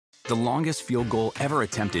The longest field goal ever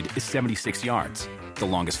attempted is 76 yards. The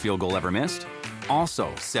longest field goal ever missed?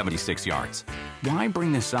 Also 76 yards. Why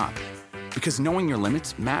bring this up? Because knowing your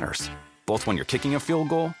limits matters, both when you're kicking a field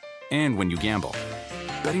goal and when you gamble.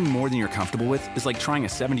 Betting more than you're comfortable with is like trying a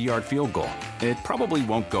 70-yard field goal. It probably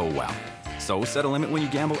won't go well. So set a limit when you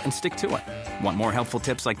gamble and stick to it. Want more helpful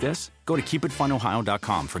tips like this? Go to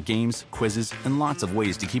keepitfunohio.com for games, quizzes, and lots of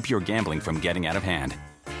ways to keep your gambling from getting out of hand.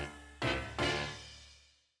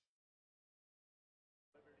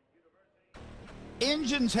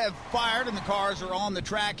 Engines have fired and the cars are on the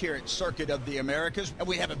track here at Circuit of the Americas. And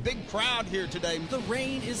we have a big crowd here today. The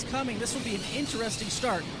rain is coming. This will be an interesting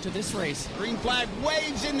start to this race. Green flag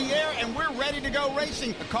waves in the air and we're ready to go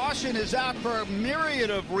racing. The caution is out for a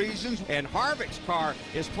myriad of reasons. And Harvick's car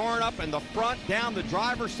is torn up in the front, down the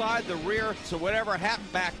driver's side, the rear. So whatever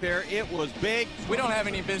happened back there, it was big. We don't have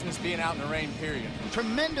any business being out in the rain, period.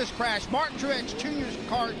 Tremendous crash. Martin Truex Jr.'s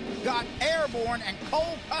car got airborne and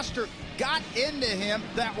Cole Custer got into him.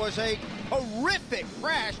 That was a horrific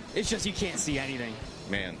crash. It's just you can't see anything.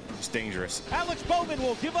 Man, it's dangerous. Alex Bowman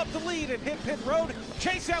will give up the lead and hit pit road.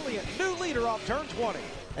 Chase Elliott, new leader off turn 20.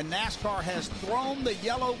 And NASCAR has thrown the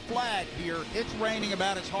yellow flag here. It's raining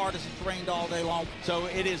about as hard as it's rained all day long. So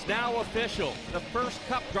it is now official. The first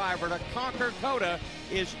Cup driver to conquer COTA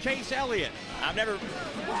is Chase Elliott. I've never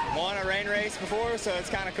won a rain race before, so it's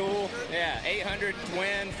kind of cool. Yeah, 800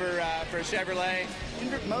 win for Chevrolet.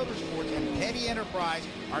 Hendrick Motorsports and Petty Enterprise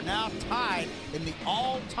are now tied in the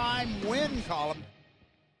all-time win column.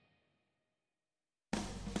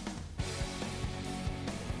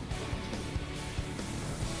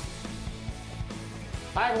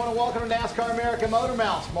 Hi, everyone, and welcome to NASCAR America Motor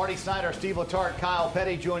Mouths. Marty Snyder, Steve Letarte, Kyle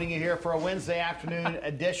Petty joining you here for a Wednesday afternoon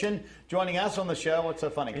edition. Joining us on the show, what's so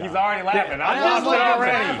funny, Kyle? He's already laughing. Yeah, I'm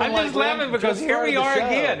just laughing laughing because here we are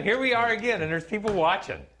again. Here we are again, and there's people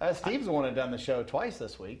watching. Steve's the one who done the show twice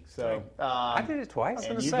this week. So I did it twice.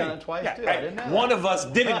 And you've done it twice, too. I didn't know one of us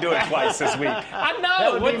didn't do it twice this week. I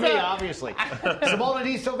know. That would be me, obviously. Simona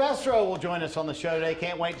Di Silvestro will join us on the show today.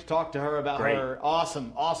 Can't wait to talk to her about her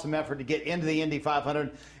awesome effort to get into the Indy 500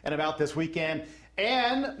 and about this weekend.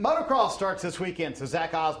 And motocross starts this weekend, so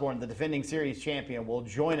Zach Osborne, the defending series champion, will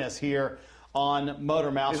join us here on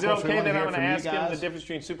Motor Mouth. Is it okay that I'm going to ask him the difference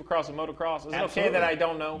between Supercross and motocross? Is it okay that I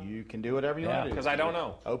don't know? You can do whatever you want to do. Because I don't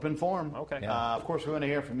know. Open forum. Okay. Of course, we want to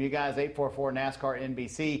hear from you guys, 844 NASCAR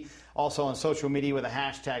NBC. Also on social media with a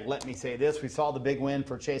hashtag Let Me Say This. We saw the big win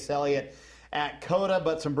for Chase Elliott at COTA,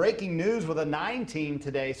 but some breaking news with a 9 team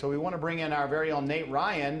today. So we want to bring in our very own Nate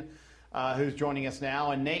Ryan, who's joining us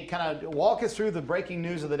now. And Nate, kind of walk us through the breaking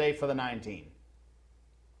news of the day for the 9 team.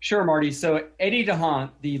 Sure, Marty. So Eddie DeHaan,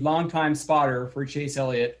 the longtime spotter for Chase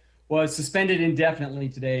Elliott, was suspended indefinitely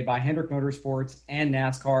today by Hendrick Motorsports and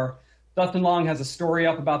NASCAR. Dustin Long has a story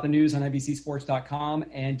up about the news on NBCSports.com,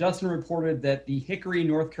 and Dustin reported that the Hickory,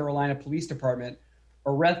 North Carolina Police Department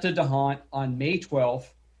arrested DeHaan on May 12th,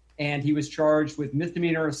 and he was charged with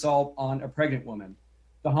misdemeanor assault on a pregnant woman.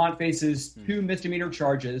 DeHaan faces 2 misdemeanor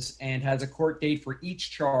charges and has a court date for each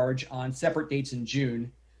charge on separate dates in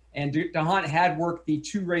June. And DeHaan had worked the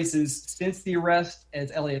 2 races since the arrest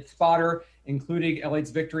as Elliott's spotter, including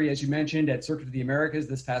Elliott's victory, as you mentioned, at Circuit of the Americas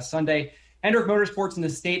this past Sunday. Hendrick Motorsports in a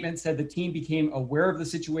statement said the team became aware of the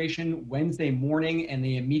situation Wednesday morning, and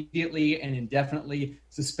they immediately and indefinitely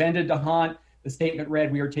suspended DeHaan. The statement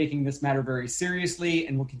read, "We are taking this matter very seriously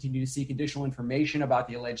and will continue to seek additional information about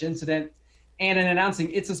the alleged incident." And in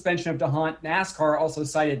announcing its suspension of DeHaan, NASCAR also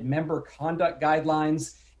cited member conduct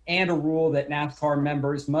guidelines and a rule that NASCAR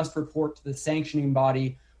members must report to the sanctioning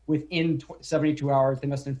body within 72 hours. They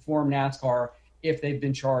must inform NASCAR if they've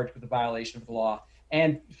been charged with a violation of the law.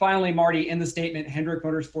 And finally, Marty, in the statement, Hendrick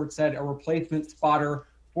Motorsports said a replacement spotter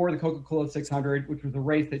for the Coca-Cola 600, which was a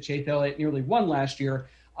race that Chase Elliott nearly won last year,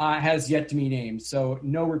 has yet to be named. So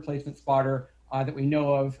no replacement spotter that we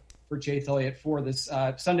know of for Chase Elliott for this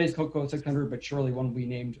Sunday's Coca-Cola 600, but surely one will be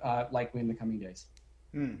named likely in the coming days.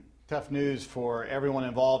 Tough news for everyone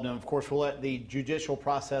involved. And, of course, we'll let the judicial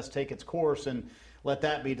process take its course and let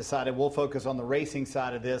that be decided. We'll focus on the racing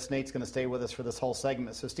side of this. Nate's going to stay with us for this whole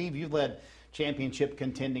segment. So, Steve, you've led championship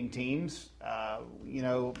contending teams.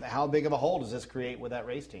 How big of a hole does this create with that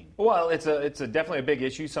race team? Well, it's definitely a big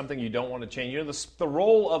issue, something you don't want to change. The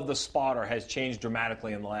role of the spotter has changed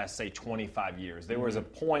dramatically in the last, say, 25 years. There was a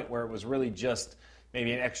point where it was really just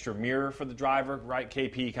maybe an extra mirror for the driver, right?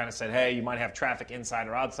 KP kind of said, hey, you might have traffic inside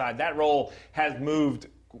or outside. That role has moved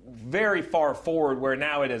very far forward where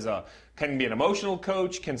now it is can be an emotional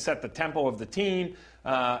coach, can set the tempo of the team,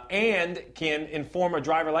 and can inform a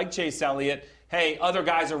driver like Chase Elliott, hey, other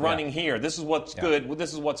guys are running here. This is what's good.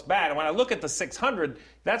 This is what's bad. And when I look at the 600,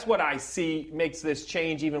 that's what I see makes this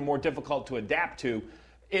change even more difficult to adapt to.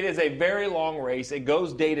 It is a very long race. It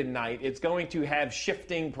goes day to night. It's going to have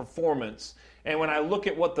shifting performance. And when I look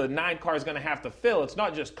at what the 9 car is going to have to fill, it's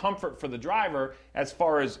not just comfort for the driver as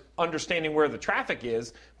far as understanding where the traffic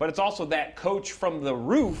is, but it's also that coach from the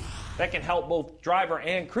roof that can help both driver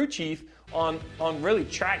and crew chief on really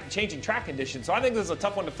changing track conditions. So I think this is a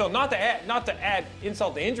tough one to fill. Not to add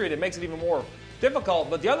insult to injury that makes it even more difficult,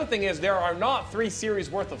 but the other thing is there are not 3 series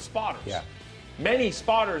worth of spotters. Yeah. Many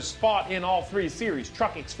spotters spot in all 3 series,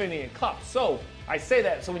 Truck, Xfinity, and Cup. So I say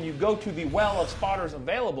that so when you go to the well of spotters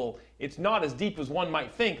available, it's not as deep as one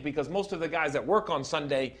might think because most of the guys that work on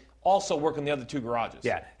Sunday also work in the other 2 garages.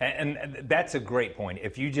 Yeah, and that's a great point.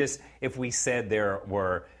 If we said there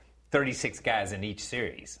were 36 guys in each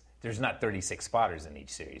series, there's not 36 spotters in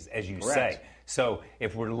each series, as you Correct. say. So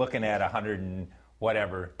if we're looking at 100 and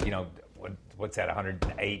whatever, what's that,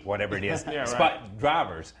 108, whatever it is, spot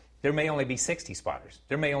drivers, there may only be 60 spotters.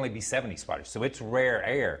 There may only be 70 spotters. So it's rare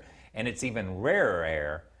air, and it's even rarer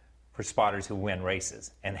air for spotters who win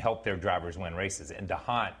races and help their drivers win races. And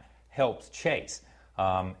DeHaan helps Chase,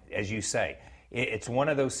 as you say. It's one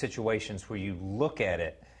of those situations where you look at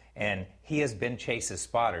it, and he has been Chase's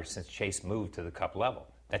spotter since Chase moved to the Cup level.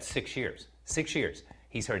 That's 6 years. 6 years.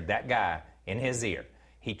 He's heard that guy in his ear.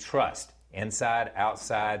 He trusts inside,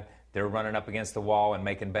 outside. They're running up against the wall and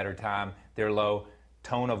making better time. They're low.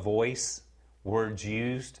 Tone of voice, words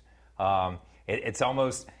used. It's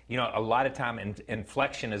almost, a lot of time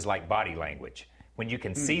inflection is like body language. When you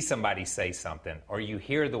can see somebody say something or you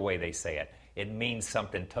hear the way they say it, it means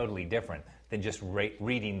something totally different than just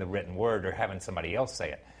reading the written word or having somebody else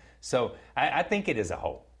say it. So I think it is a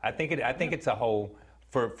whole. I think it's a whole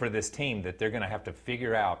for this team that they're going to have to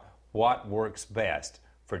figure out what works best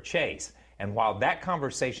for Chase. And while that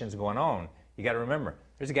conversation is going on, you got to remember,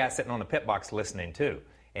 there's a guy sitting on the pit box listening too,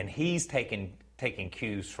 and he's taking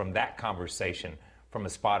cues from that conversation from a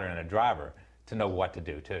spotter and a driver to know what to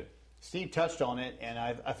do too. Steve touched on it, and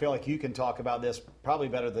I feel like you can talk about this probably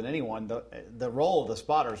better than anyone. The role of the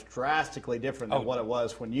spotter is drastically different than what it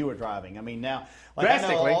was when you were driving. I mean, now, I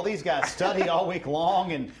know all these guys study all week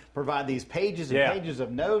long and provide these pages and pages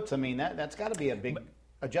of notes. I mean, that's got to be a big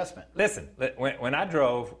adjustment. Listen, when I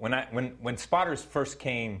drove, when spotters first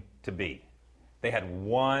came to be, they had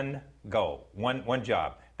one goal, one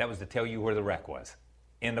job. That was to tell you where the wreck was.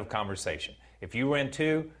 End of conversation. If you were in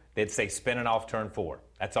 2, they'd say spinning off turn 4.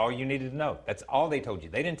 That's all you needed to know. That's all they told you.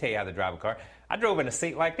 They didn't tell you how to drive a car. I drove in a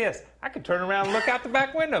seat like this. I could turn around and look out the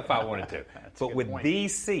back window if I wanted to. But with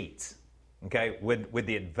these seats, okay, with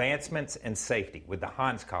the advancements in safety, with the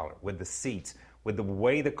Hans collar, with the seats, with the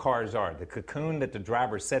way the cars are, the cocoon that the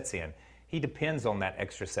driver sits in, he depends on that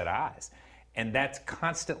extra set of eyes. And that's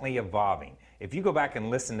constantly evolving. If you go back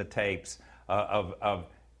and listen to tapes of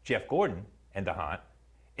Jeff Gordon and DeHaan,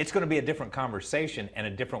 it's going to be a different conversation and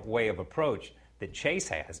a different way of approach that Chase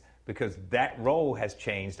has because that role has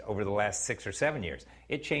changed over the last 6 or 7 years.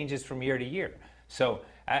 It changes from year to year. So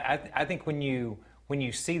I think when you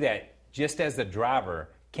see that, just as the driver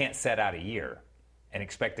can't set out a year and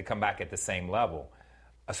expect to come back at the same level,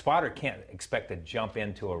 a spotter can't expect to jump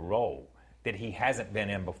into a role that he hasn't been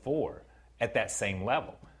in before at that same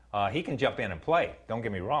level. He can jump in and play, don't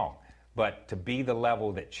get me wrong, but to be the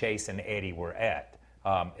level that Chase and Eddie were at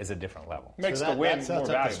is a different level. Makes the win more valuable.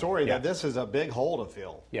 The story that this is a big hole to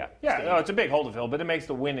fill. Yeah, no, it's a big hole to fill, but it makes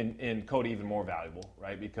the win in Cody even more valuable,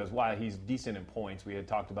 right? Because while he's decent in points, we had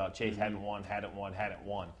talked about Chase hadn't won.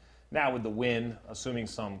 Now with the win, assuming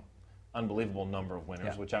some unbelievable number of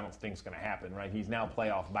winners, which I don't think is going to happen, right? He's now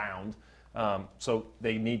playoff bound, so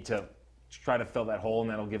they need to try to fill that hole, and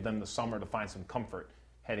that'll give them the summer to find some comfort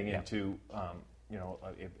heading into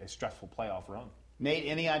a stressful playoff run. Nate,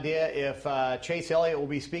 any idea if Chase Elliott will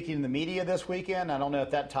be speaking in the media this weekend? I don't know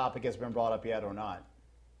if that topic has been brought up yet or not.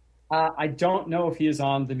 I don't know if he is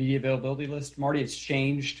on the media availability list. Marty, it's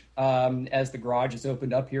changed as the garage has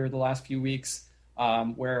opened up here the last few weeks,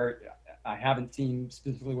 where I haven't seen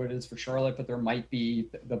specifically what it is for Charlotte, but there might be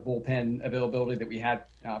the bullpen availability that we had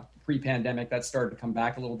pre-pandemic that started to come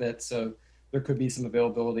back a little bit. So there could be some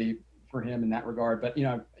availability for him in that regard. But,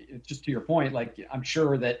 just to your point, I'm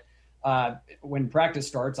sure that when practice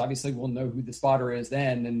starts, obviously we'll know who the spotter is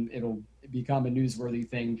then, and it'll become a newsworthy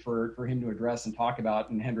thing for him to address and talk about.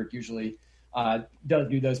 And Hendrick usually does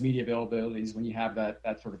do those media availabilities when you have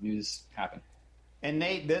that sort of news happen. And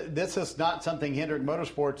Nate, this is not something Hendrick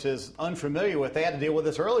Motorsports is unfamiliar with. They had to deal with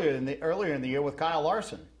this earlier in the year with Kyle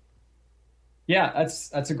Larson. Yeah,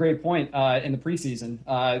 that's a great point in the preseason.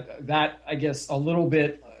 That, I guess, a little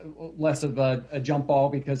bit less of a jump ball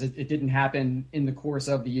because it didn't happen in the course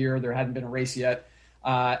of the year. There hadn't been a race yet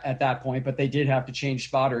at that point, but they did have to change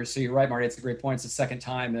spotters. So you're right, Marty. It's a great point. It's the second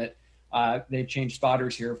time that they've changed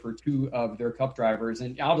spotters here for 2 of their Cup drivers.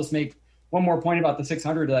 And I'll just make one more point about the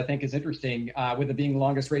 600 that I think is interesting, with it being the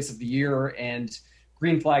longest race of the year and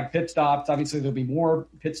green flag pit stops. Obviously, there'll be more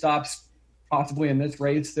pit stops possibly in this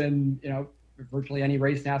race than virtually any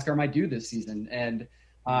race NASCAR might do this season, and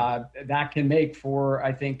that can make for,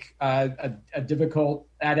 I think, a difficult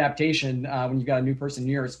adaptation when you've got a new person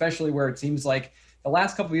near, especially where it seems like the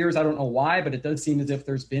last couple of years, I don't know why, but it does seem as if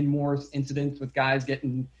there's been more incidents with guys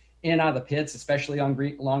getting in and out of the pits, especially on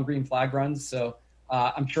long green flag runs. So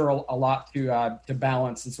I'm sure a lot to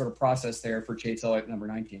balance and sort of process there for Chase Elliott, number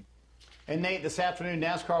 19. And Nate, this afternoon,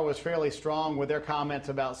 NASCAR was fairly strong with their comments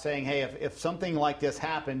about saying, hey, if something like this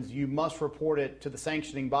happens, you must report it to the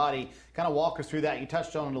sanctioning body. Kind of walk us through that. You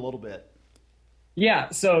touched on it a little bit. Yeah,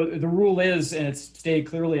 so the rule is, and it's stated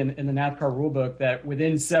clearly in the NASCAR rulebook, that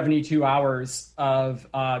within 72 hours of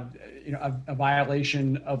a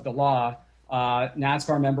violation of the law,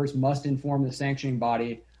 NASCAR members must inform the sanctioning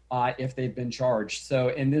body if they've been charged. So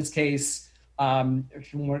in this case,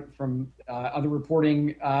 from other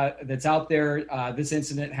reporting that's out there, this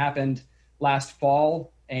incident happened last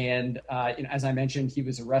fall, and as I mentioned, he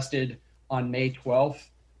was arrested on May 12th.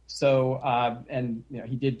 So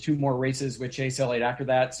he did 2 more races with Chase Elliott after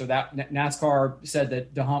that. So that NASCAR said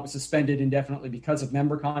that DeHaan was suspended indefinitely because of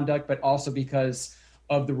member conduct, but also because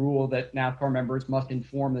of the rule that NASCAR members must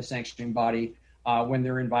inform the sanctioning body when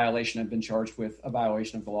they're in violation, have been charged with a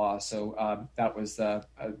violation of the law. So that was the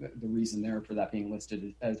reason there for that being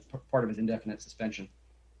listed as part of his indefinite suspension.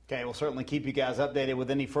 Okay, we'll certainly keep you guys updated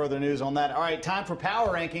with any further news on that. All right, time for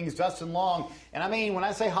Power Rankings. Dustin Long. And I mean, when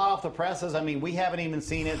I say hot off the presses, I mean, we haven't even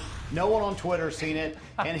seen it. No one on Twitter's seen it.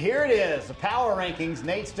 And here it is, the Power Rankings.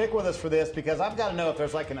 Nate, stick with us for this because I've got to know if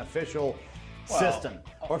there's like an official system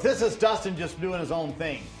or if this is Dustin just doing his own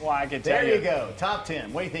thing. Well, I can tell you. There you go. Top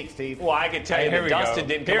 10. What do you think, Steve? Well, I can tell you that Dustin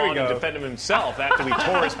didn't come on and defend him himself after we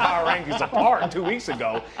tore his Power Rankings apart 2 weeks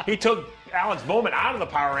ago. He took Alex Bowman out of the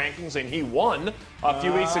Power Rankings, and he won a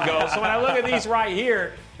few weeks ago. So when I look at these right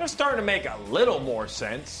here, they're starting to make a little more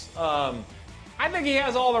sense. I think he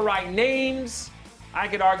has all the right names. I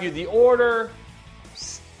could argue the order.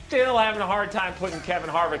 Still having a hard time putting Kevin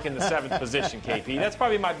Harvick in the 7th position, KP. That's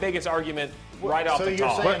probably my biggest argument right off the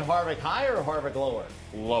top. So you're saying Harvick higher or Harvick lower?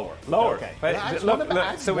 Lower. Okay. But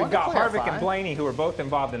look, so we've got Harvick and Blaney who are both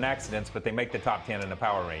involved in accidents, but they make the top 10 in the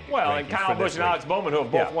power ranking. Well, and Kyle Busch and Alex Bowman, who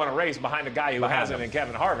have both won a race behind a guy who hasn't, and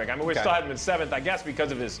Kevin Harvick. I mean, we still have him in 7th, I guess,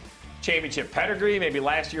 because of his championship pedigree, maybe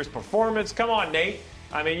last year's performance. Come on, Nate.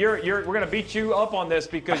 I mean, we're going to beat you up on this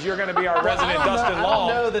because you're going to be our resident Dustin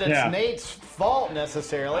Long. I don't know that it's Nate's fault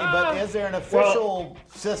necessarily, but is there an official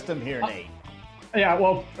system here, Nate? Yeah,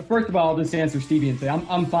 well, first of all, I'll just answer Stevie and say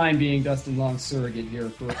I'm fine being Dustin Long's surrogate here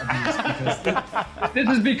for abuse because this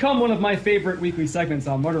has become one of my favorite weekly segments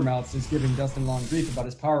on Motormouths, is giving Dustin Long grief about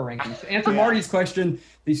his power rankings. To answer Marty's question,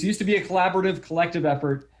 this used to be a collaborative, collective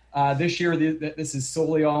effort. This year, this is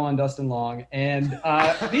solely all on Dustin Long, and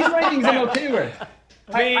these rankings I'm okay with.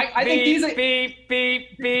 I think these are beep.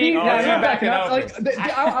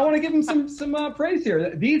 I want to give him some praise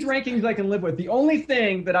here. These rankings I can live with. The only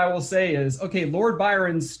thing that I will say is, okay, Lord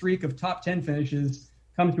Byron's streak of top 10 finishes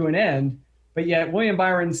come to an end, but yet William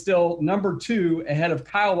Byron's still number 2 ahead of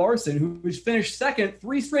Kyle Larson, who's finished 2nd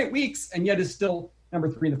 3 straight weeks and yet is still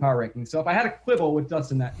number 3 in the power rankings. So if I had a quibble with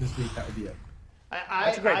Dustin this week, that would be it.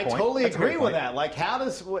 I totally agree with that. Like, how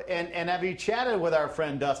does and have you chatted with our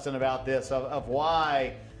friend Dustin about this of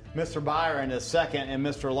why Mr. Byron is 2nd and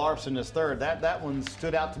Mr. Larson is 3rd? That one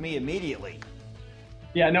stood out to me immediately.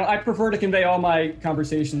 Yeah, no, I prefer to convey all my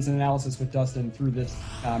conversations and analysis with Dustin through this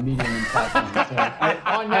medium and platform. So I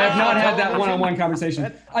have not had that one-on-one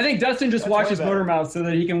conversation. I think Dustin just watches Motormouth so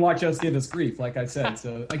that he can watch us give us grief, like I said.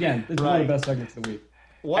 So again, this is one of the best segments of the week.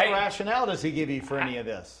 What rationale does he give you for any of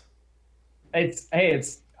this? It's I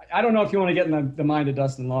don't know if you want to get in the mind of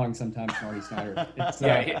Dustin Long sometimes, Marty Snyder. It's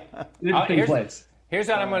an interesting place. Here's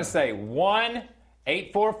what I'm going to say.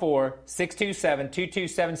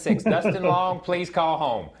 1-844-627-2276. Dustin Long, please call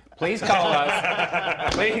home. Please call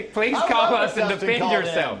us. Please call us and defend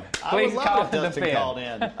yourself. Please call us and defend. Called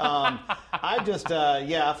in. I just,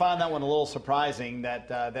 I find that one a little surprising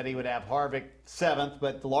that he would have Harvick 7th,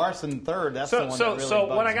 but Larson 3rd. That's the one that really bugs me. So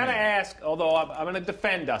what I got to ask, although I'm going to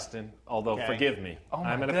defend Dustin, forgive me. Oh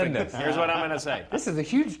my goodness. Here's what I'm going to say. This is a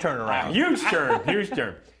huge turnaround. Huge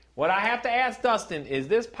turn. What I have to ask Dustin, is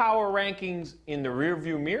this power rankings in the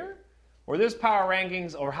rearview mirror, or this power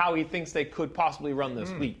rankings, or how he thinks they could possibly run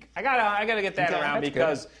this week. I gotta get that around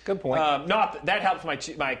because good point. That helps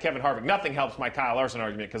my Kevin Harvick. Nothing helps my Kyle Larson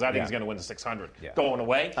argument because I think he's going to win the 600 going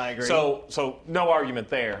away. I agree. So no argument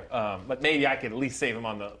there. But maybe I could at least save him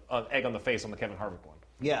on the egg on the face on the Kevin Harvick one.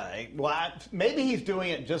 Yeah, well, maybe he's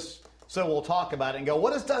doing it just so we'll talk about it and go,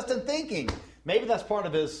 what is Dustin thinking? Maybe that's part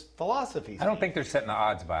of his philosophy. I don't think they're setting the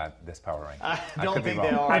odds by this power ranking. I don't think they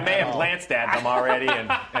are. I may have glanced at them already,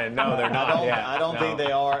 and no, they're not. I don't think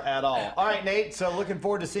they are at all. All right, Nate, so looking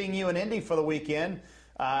forward to seeing you in Indy for the weekend.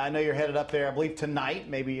 I know you're headed up there, I believe, tonight,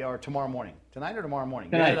 maybe, or tomorrow morning. Tonight or tomorrow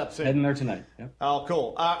morning? Tonight. You're headed up soon. Heading there tonight. Yep. Oh,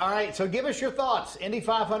 cool. All right, so give us your thoughts. Indy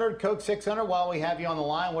 500, Coke 600, while we have you on the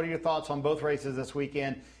line. What are your thoughts on both races this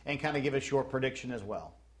weekend? And kind of give us your prediction as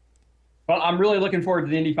well. Well, I'm really looking forward to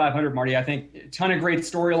the Indy 500, Marty. I think a ton of great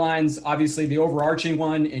storylines. Obviously, the overarching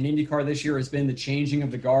one in IndyCar this year has been the changing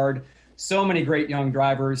of the guard. So many great young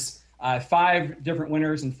drivers. 5 different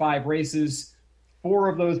winners in 5 races. 4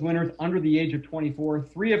 of those winners under the age of 24.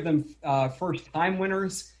 3 of them first-time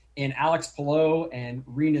winners in Alex Palou and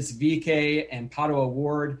Rinus VeeKay and Pato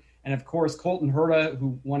O'Ward. And, of course, Colton Herta,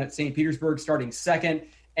 who won at St. Petersburg, starting second.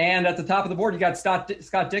 And at the top of the board, you got Scott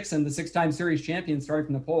Dixon, the 6-time series champion, starting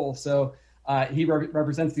from the pole. So he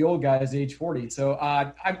represents the old guys, age 40. So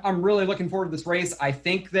I'm really looking forward to this race. I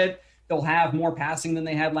think that they'll have more passing than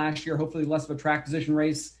they had last year, hopefully less of a track position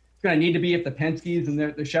race. It's going to need to be if the Penske's and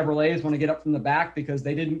the Chevrolets want to get up from the back because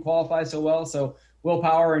they didn't qualify so well. So Will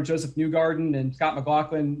Power and Joseph Newgarden and Scott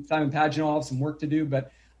McLaughlin, Simon Pagenaud have some work to do.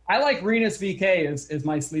 But I like Rinus VeeKay as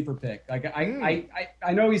my sleeper pick.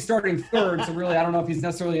 I know he's starting third, so really I don't know if he's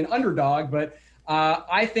necessarily an underdog, but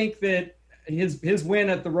I think that his win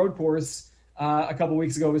at the road course a couple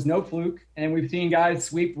weeks ago was no fluke, and we've seen guys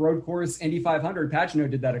sweep road course Indy 500.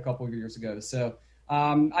 Pagenaud did that a couple of years ago. So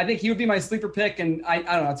I think he would be my sleeper pick, and I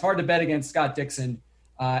don't know, it's hard to bet against Scott Dixon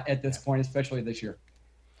at this point, especially this year.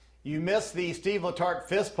 You missed the Steve Letarte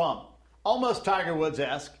fist pump. Almost Tiger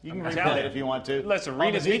Woods-esque. You can replay it if you want to. Listen,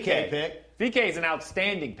 Rinus VeeKay pick. VeeKay is an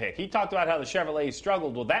outstanding pick. He talked about how the Chevrolet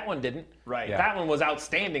struggled. Well, that one didn't. Right. Yeah. That one was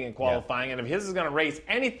outstanding in qualifying. Yeah. And if his is going to race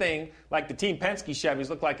anything like the Team Penske Chevys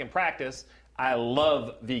look like in practice, I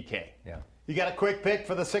love VeeKay. Yeah. You got a quick pick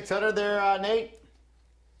for the 600 there, Nate?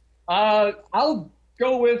 I'll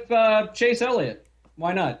go with Chase Elliott.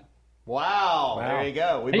 Why not? Wow. There you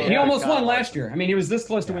go. He almost won last year. I mean, he was this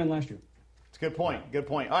close to win last year. Good point. Good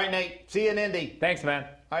point. All right, Nate. See you in Indy. Thanks, man.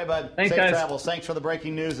 All right, bud. Thanks, Safe guys. travels. Thanks for the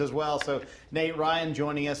breaking news as well. So, Nate Ryan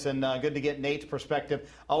joining us, and good to get Nate's perspective.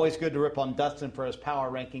 Always good to rip on Dustin for his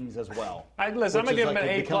power rankings as well. Listen, I'm going to give him an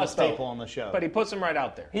A+, a staple on the show. But he puts him right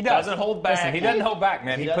out there. He doesn't hold back. Listen, he doesn't hold back,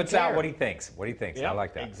 man. He puts care. out what he thinks. Yep. I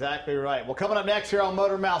like that. Exactly right. Well, coming up next here on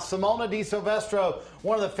Motor Mouth, Simona Di Silvestro,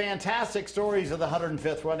 one of the fantastic stories of the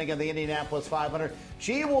 105th running of the Indianapolis 500.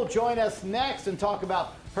 She will join us next and talk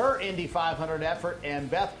about her Indy 500 effort, and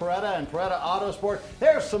Beth Peretta and Peretta Autosport.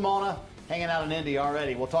 There's Simona hanging out in Indy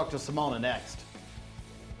already. We'll talk to Simona next.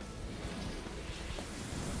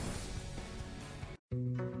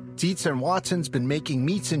 Dietz & Watson's been making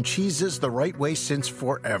meats and cheeses the right way since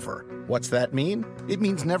forever. What's that mean? It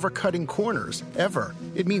means never cutting corners, ever.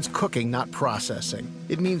 It means cooking, not processing.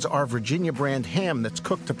 It means our Virginia brand ham that's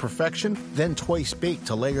cooked to perfection, then twice baked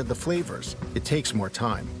to layer the flavors. It takes more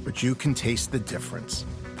time, but you can taste the difference.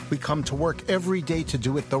 We come to work every day to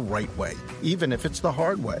do it the right way, even if it's the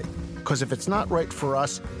hard way. Because if it's not right for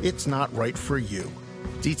us, it's not right for you.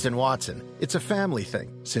 Dietz & Watson, it's a family thing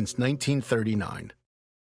since 1939.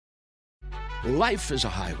 Life is a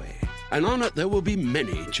highway, and on it there will be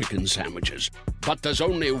many chicken sandwiches. But there's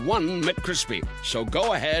only one McCrispy. So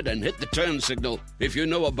go ahead and hit the turn signal if you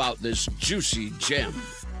know about this juicy gem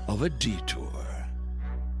of a detour.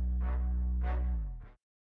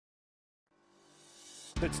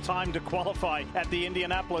 It's time to qualify at the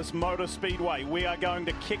Indianapolis Motor Speedway. We are going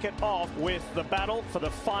to kick it off with the battle for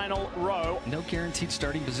the final row. No guaranteed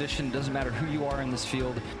starting position. Doesn't matter who you are in this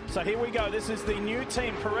field. So here we go. This is the new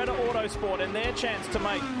team, Peretta Autosport, and their chance to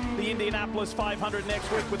make the Indianapolis 500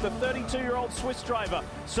 next week with the 32-year-old Swiss driver,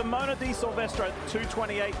 Simona Di Silvestro,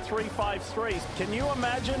 228.353s. Can you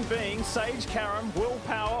imagine being Sage Karam, Will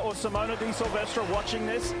Power, or Simona Di Silvestro watching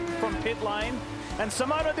this from pit lane? And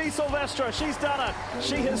Simona Di Silvestro, she's done it.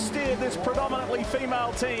 She has steered this predominantly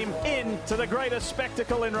female team into the greatest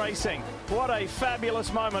spectacle in racing. What a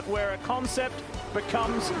fabulous moment where a concept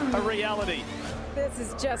becomes a reality. This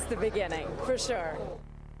is just the beginning, for sure.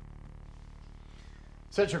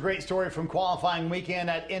 Such a great story from qualifying weekend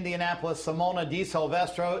at Indianapolis. Simona Di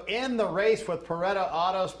Silvestro in the race with Peretta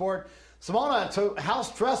Autosport. Simona, so how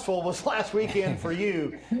stressful was last weekend for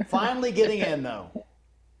you? Finally getting in, though.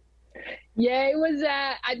 Yeah, it was,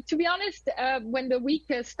 to be honest, when the week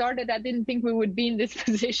started, I didn't think we would be in this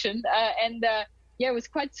position. Yeah, it was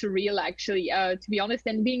quite surreal, actually, to be honest.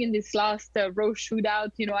 And being in this last row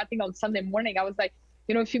shootout, I think on Sunday morning, I was like,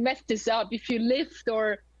 if you mess this up, if you lift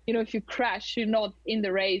or, if you crash, you're not in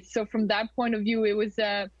the race. So from that point of view, it was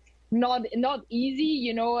not easy,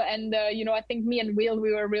 and, I think me and Will,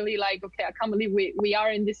 we were really like, okay, I can't believe we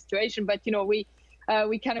are in this situation. But,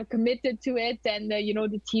 we kind of committed to it, and,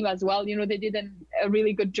 the team as well, they did a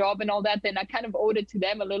really good job and all that. And I kind of owed it to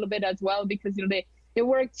them a little bit as well, because, they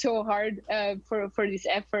worked so hard for this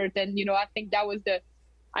effort. And, I think that was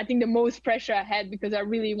the most pressure I had, because I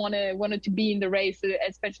really wanted to be in the race,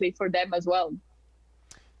 especially for them as well.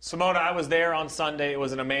 Simona, I was there on Sunday. It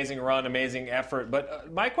was an amazing run, amazing effort.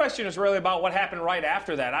 But my question is really about what happened right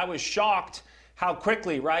after that. I was shocked how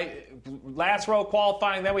quickly, right? Last row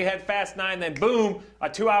qualifying, then we had Fast 9, then boom, a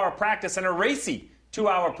 2-hour practice and a racy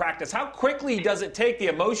 2-hour practice. How quickly does it take the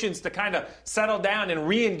emotions to kind of settle down and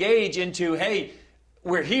re-engage into, hey,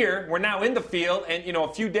 we're here, we're now in the field, and,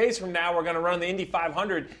 a few days from now we're going to run the Indy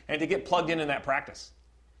 500, and to get plugged in that practice?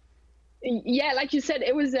 Yeah, like you said,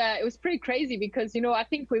 it was pretty crazy, because, I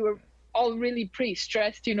think we were all really pretty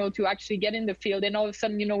stressed, to actually get in the field. And all of a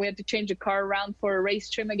sudden, we had to change the car around for a race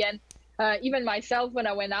trim again. Even myself, when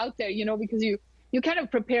I went out there, because you kind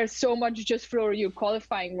of prepare so much just for your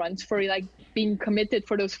qualifying runs, for like being committed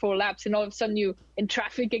for those 4 laps. And all of a sudden you in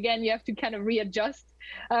traffic again, you have to kind of readjust.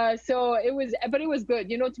 So it was good.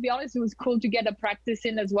 To be honest, it was cool to get a practice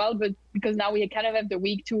in as well, but because now we kind of have the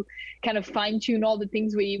week to kind of fine tune all the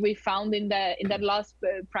things we found in that last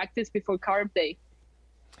practice before Carb Day.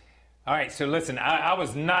 All right, so listen, I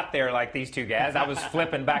was not there like these two guys. I was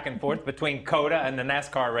flipping back and forth between COTA and the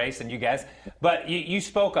NASCAR race and you guys. But you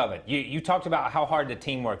spoke of it. You talked about how hard the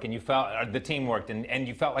team worked, and you felt the team worked, and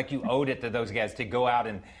you felt like you owed it to those guys to go out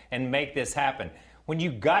and make this happen. When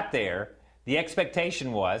you got there, the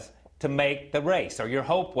expectation was to make the race, or your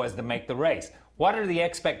hope was to make the race. What are the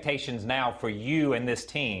expectations now for you and this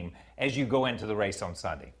team as you go into the race on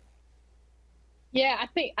Sunday? Yeah,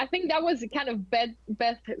 I think that was kind of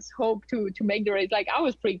Beth's hope to make the race. Like, I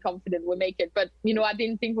was pretty confident we'd make it, but I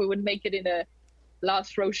didn't think we would make it in a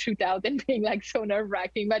last row shootout and being like so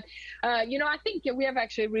nerve-wracking. But I think we have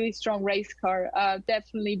actually a really strong race car,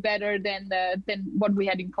 definitely better than what we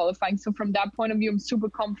had in qualifying. So from that point of view, I'm super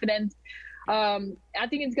confident. I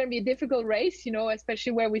think it's going to be a difficult race,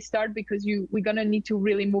 especially where we start, because we're going to need to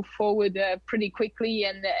really move forward pretty quickly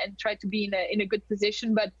and try to be in a good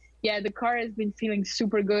position. But yeah, the car has been feeling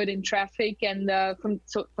super good in traffic, and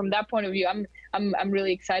from that point of view, I'm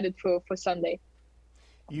really excited for Sunday.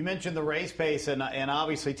 You mentioned the race pace, and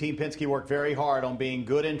obviously Team Penske worked very hard on being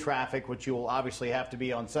good in traffic, which you will obviously have to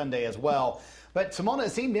be on Sunday as well. But Simona,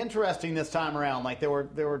 it seemed interesting this time around. Like there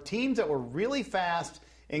were teams that were really fast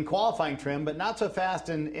in qualifying trim, but not so fast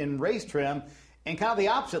in race trim, and kind of the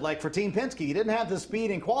opposite. Like for Team Penske, you didn't have the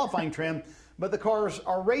speed in qualifying trim, but the cars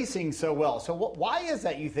are racing so well. So why is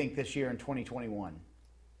that, you think, this year in 2021?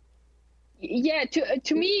 Yeah,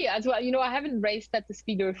 to me as well, I haven't raced at the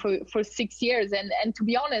speedway for 6 years. And to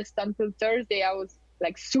be honest, until Thursday, I was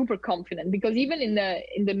like super confident, because even in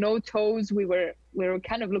the no toes, we were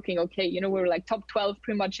kind of looking okay. We were like top 12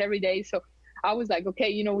 pretty much every day. So I was like,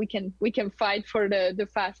 okay, we can fight for the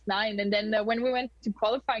Fast 9. And then when we went to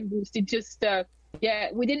qualifying boost, it just,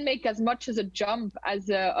 we didn't make as much as a jump as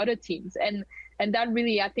other teams. And that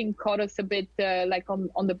really, I think, caught us a bit like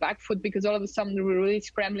on the back foot, because all of a sudden we were really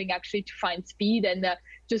scrambling actually to find speed and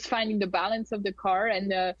just finding the balance of the car.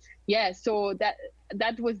 And so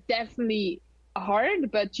that was definitely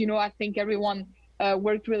hard. But, I think everyone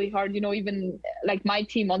worked really hard. Even like my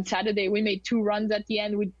team on Saturday, we made 2 runs at the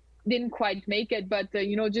end. We didn't quite make it, but,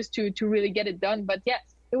 just to really get it done. But yeah,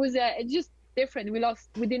 it was just different.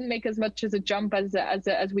 We didn't make as much as a jump as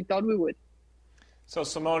we thought we would. So,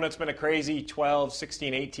 Simona, it's been a crazy 12,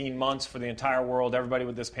 16, 18 months for the entire world, everybody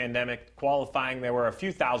with this pandemic. Qualifying, there were a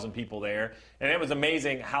few thousand people there, and it was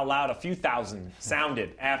amazing how loud a few thousand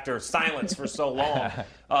sounded after silence for so long.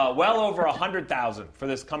 Well over 100,000 for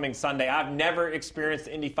this coming Sunday. I've never experienced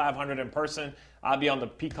the Indy 500 in person. I'll be on the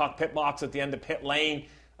Peacock pit box at the end of pit lane.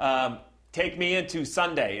 Take me into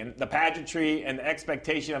Sunday and the pageantry and the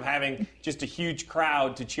expectation of having just a huge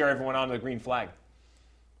crowd to cheer everyone on to the green flag.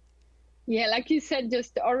 Yeah, like you said,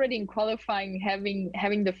 just already in qualifying,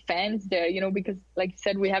 having the fans there, because like you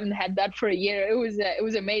said, we haven't had that for a year. It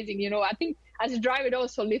was amazing. I think as a driver, it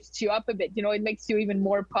also lifts you up a bit. It makes you even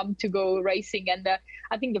more pumped to go racing. And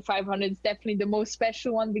I think the 500 is definitely the most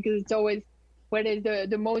special one, because it's always where there's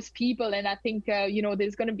the most people. And I think,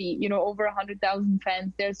 there's going to be, over 100,000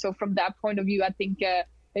 fans there. So from that point of view, I think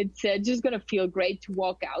it's just going to feel great to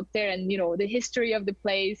walk out there, and the history of the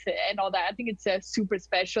place and all that. I think it's super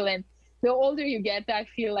special, and the older you get, I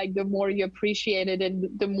feel like the more you appreciate it,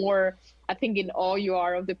 and the more I think in awe you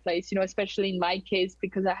are of the place, especially in my case,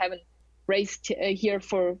 because I haven't raced here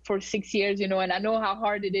for 6 years, and I know how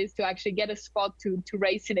hard it is to actually get a spot to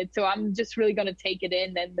race in it. So I'm just really going to take it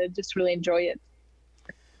in and just really enjoy it.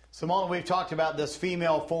 Simona, we've talked about this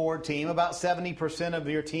female forward team, about 70% of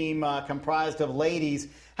your team comprised of ladies.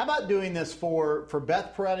 How about doing this for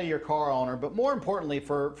Beth Paretta, your car owner, but more importantly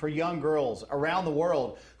for young girls around the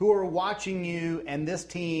world who are watching you and this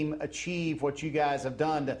team achieve what you guys have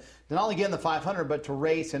done to not only get in the 500, but to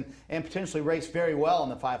race and potentially race very well in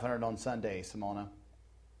the 500 on Sunday, Simona?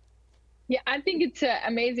 Yeah, I think it's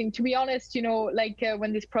amazing. To be honest,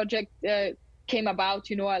 when this project came about,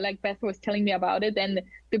 like Beth was telling me about it, and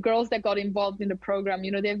the girls that got involved in the program,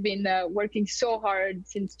 they've been working so hard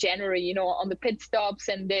since January, on the pit stops,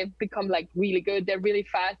 and they've become like really good. They're really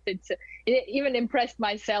fast. It even impressed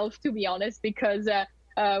myself, to be honest, because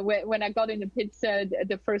when I got in the pits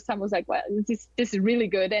the first time, I was like, well, this is really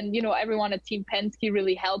good. And, everyone at Team Penske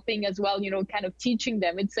really helping as well, kind of teaching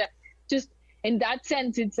them. It's just, in that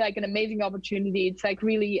sense, it's like an amazing opportunity. It's like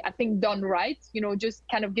really, I think, done right, just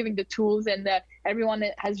kind of giving the tools, and everyone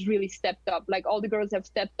has really stepped up. Like all the girls have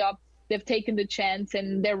stepped up, they've taken the chance,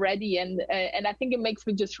 and they're ready. And I think it makes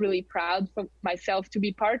me just really proud for myself to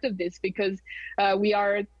be part of this, because we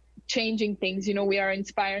are changing things. We are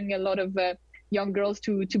inspiring a lot of young girls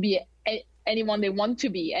to be anyone they want to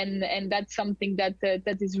be. And that's something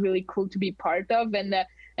that is really cool to be part of.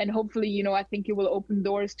 And hopefully, I think it will open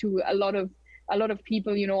doors to a lot of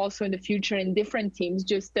people, also in the future in different teams,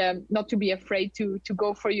 just not to be afraid to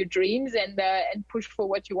go for your dreams and push for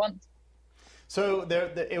what you want. So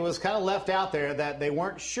it was kind of left out there that they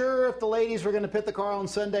weren't sure if the ladies were going to pit the car on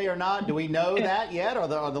Sunday or not. Do we know that yet? Are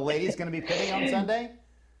the ladies going to be pitting on Sunday?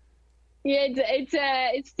 Yeah,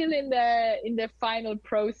 it's still in the final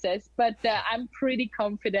process, but I'm pretty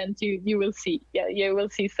confident you will see. Yeah, you will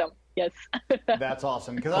see some. Yes. That's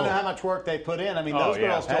awesome, because I know how much work they put in. I mean, those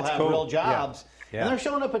girls still have real jobs. Yeah. And they're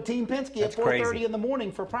showing up at Team Penske at 4:30 in the morning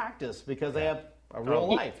for practice because they have a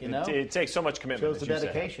real life, It takes so much commitment. Shows the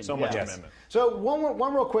dedication. So much commitment. So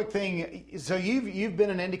one real quick thing. So you've been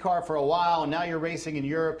in IndyCar for a while, and now you're racing in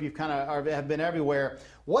Europe. You've kind of have been everywhere.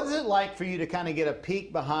 What is it like for you to kind of get a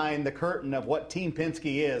peek behind the curtain of what Team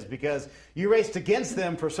Penske is? Because you raced against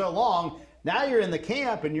them for so long. Now you're in the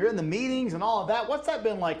camp and you're in the meetings and all of that. What's that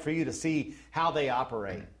been like for you to see how they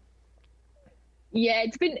operate? Yeah,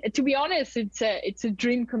 it's been, to be honest, it's a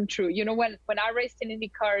dream come true. When I raced in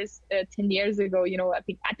IndyCars 10 years ago,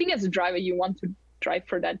 I think as a driver you want to drive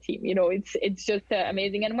for that team. It's just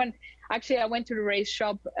amazing. And when actually I went to the race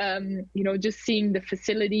shop, just seeing the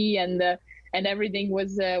facility and everything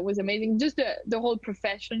was amazing. Just the whole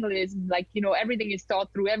professionalism, everything is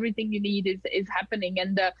thought through, everything you need is happening,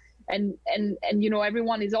 and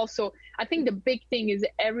everyone is also, I think the big thing is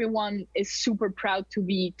everyone is super proud to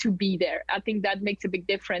be there. I think that makes a big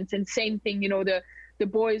difference. And same thing, the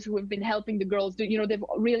boys who have been helping the girls, they've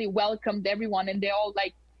really welcomed everyone, and they all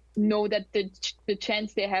know that the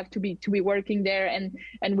chance they have to be working there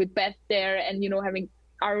and with Beth there, and having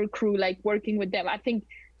our crew working with them. I think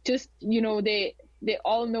just they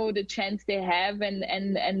all know the chance they have, and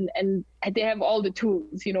they have all the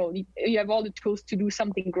tools. You have all the tools to do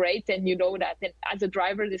something great, and that. And as a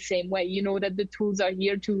driver, the same way, that the tools are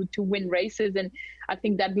here to win races, and I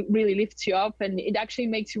think that really lifts you up, and it actually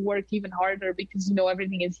makes you work even harder because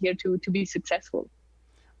everything is here to be successful.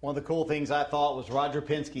 One of the cool things I thought was Roger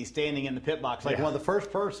Penske standing in the pit box. One of the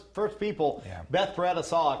first people Beth Paretta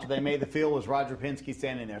saw after they made the field was Roger Penske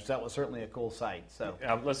standing there. So that was certainly a cool sight. So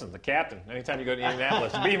listen, the captain, anytime you go to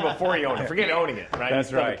Indianapolis, even before you own it, forget owning it, right?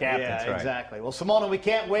 That's right. The captain. Yeah, exactly. Well, Simona, we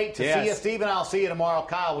can't wait to see you. Steven, I'll see you tomorrow.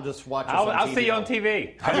 Kyle will just watch us on TV. I'll see you on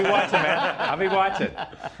TV. I'll be watching, man. I'll be watching.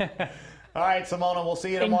 All right, Simona, we'll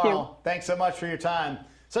see you tomorrow. Thanks so much for your time.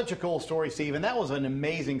 Such a cool story, Steven. That was an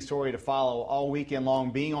amazing story to follow all weekend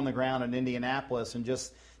long, being on the ground in Indianapolis, and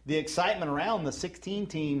just the excitement around the 16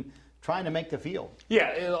 team trying to make the field.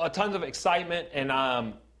 Yeah, a tons of excitement, and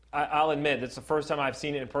I'll admit, it's the first time I've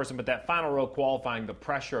seen it in person, but that final row qualifying, the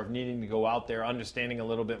pressure of needing to go out there, understanding a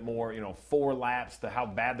little bit more, 4 laps, to how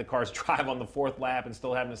bad the cars drive on the 4th lap and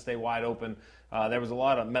still having to stay wide open. There was a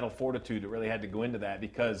lot of mental fortitude that really had to go into that,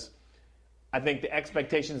 because I think the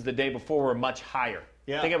expectations the day before were much higher.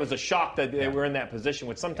 I think it was a shock that they were in that position,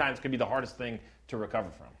 which sometimes can be the hardest thing to recover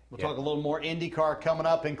from. We'll talk a little more IndyCar coming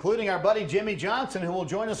up, including our buddy Jimmie Johnson, who will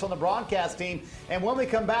join us on the broadcast team. And when we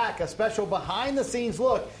come back, a special behind-the-scenes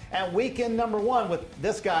look at weekend number 1 with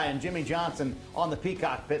this guy and Jimmie Johnson on the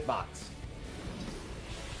Peacock Pit Box.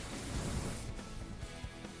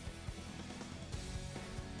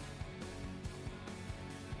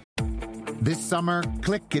 This summer,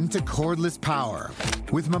 click into cordless power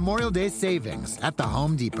with Memorial Day savings at the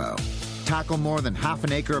Home Depot. Tackle more than half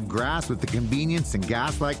an acre of grass with the convenience and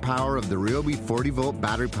gas-like power of the Ryobi 40-volt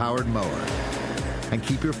battery-powered mower. And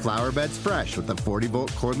keep your flower beds fresh with the 40-volt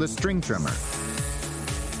cordless string trimmer.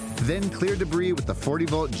 Then clear debris with the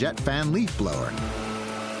 40-volt jet fan leaf blower.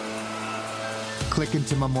 Click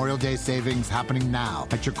into Memorial Day savings happening now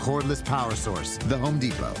at your cordless power source, the Home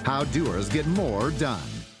Depot. How doers get more done.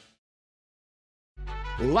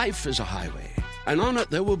 Life is a highway, and on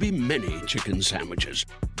it there will be many chicken sandwiches.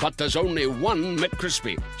 But there's only one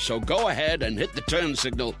McCrispy. So go ahead and hit the turn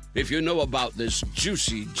signal if you know about this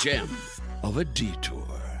juicy gem of a detour.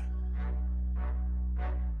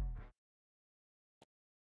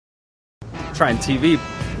 Trying TV,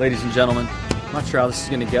 ladies and gentlemen. Not sure how this is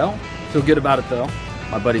going to go. Feel good about it, though.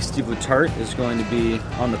 My buddy Steve Letarte is going to be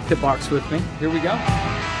on the pit box with me. Here we go.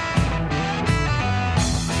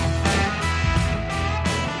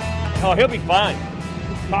 Oh, he'll be fine.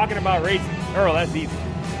 Talking about racing. Earl, that's easy.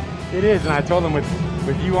 It is, and I told him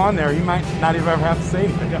with you on there, he might not even ever have to say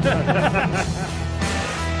anything.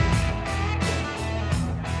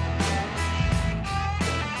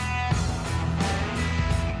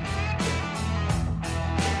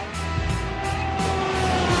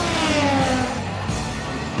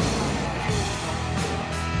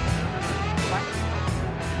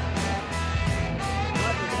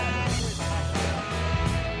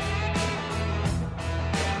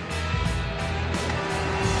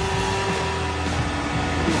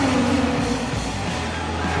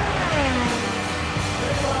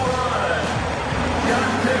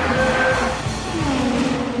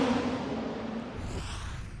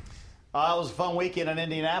 It was a fun weekend in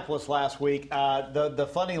Indianapolis last week. The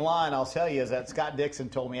funny line I'll tell you is that Scott Dixon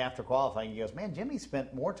told me after qualifying, he goes, "Man, Jimmy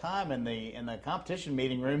spent more time in the competition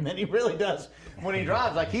meeting room than he really does when he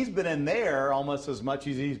drives. Like he's been in there almost as much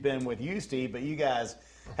as he's been with you, Steve. But you guys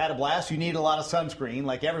had a blast. You need a lot of sunscreen,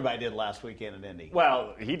 like everybody did last weekend at Indy."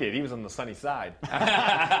 Well, he did. He was on the sunny side. You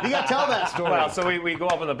got to tell that story. Well, so we go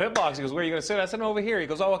up in the pit box. He goes, "Where are you going to sit?" I said, "I'm over here." He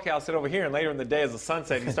goes, "Oh, okay, I'll sit over here." And later in the day, as the sun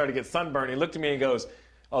set, he started to get sunburned. He looked at me and goes,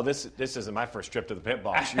 "Oh, this isn't my first trip to the pit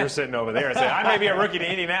box. You're sitting over there." I said, "I may be a rookie to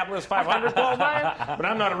Indianapolis 500 qualifier, but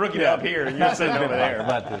I'm not a rookie to up here. You're sitting over there."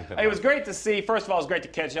 But it was great to see. First of all, it was great to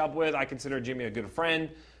catch up with. I consider Jimmy a good friend.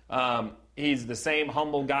 He's the same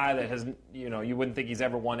humble guy that has, you wouldn't think he's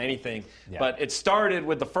ever won anything. Yeah. But it started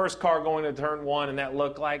with the first car going to turn 1, and that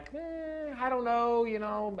looked like, I don't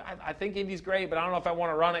know, I think Indy's great, but I don't know if I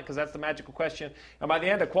want to run it because that's the magical question. And by the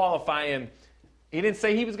end of qualifying, he didn't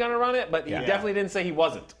say he was going to run it, but he definitely didn't say he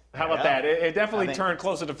wasn't. How about that? It definitely turned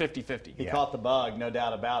closer to 50-50. He caught the bug, no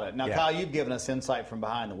doubt about it. Now, Kyle, you've given us insight from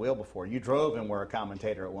behind the wheel before. You drove and were a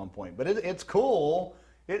commentator at one point. But it's cool.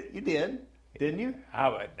 You did, didn't you?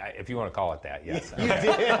 If you want to call it that, yes. You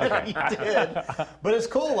did. You did. But it's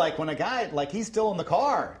cool, like when a guy, like he's still in the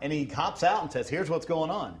car and he hops out and says, "Here's what's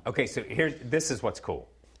going on." Okay, so this is what's cool,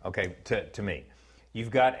 okay, to me.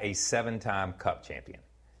 You've got a 7-time Cup champion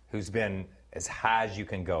who's been as high as you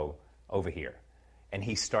can go over here. And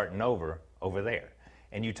he's starting over there.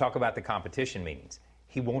 And you talk about the competition meetings.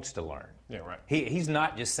 He wants to learn. Yeah, right. He's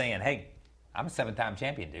not just saying, "Hey, I'm a 7-time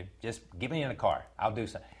champion, dude. Just get me in a car. I'll do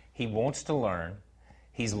something." He wants to learn.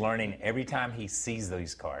 He's learning every time he sees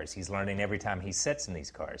these cars. He's learning every time he sits in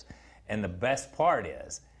these cars. And the best part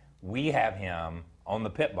is we have him on the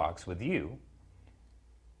pit box with you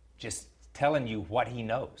just telling you what he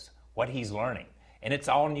knows, what he's learning. And it's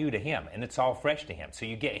all new to him, and it's all fresh to him. So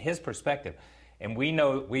you get his perspective. And we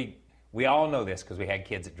know, we all know this because we had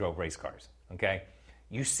kids that drove race cars, okay?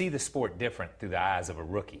 You see the sport different through the eyes of a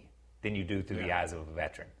rookie than you do through the eyes of a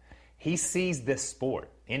veteran. He sees this sport,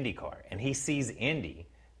 IndyCar, and he sees Indy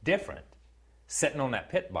different sitting on that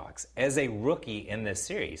pit box as a rookie in this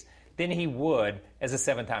series than he would as a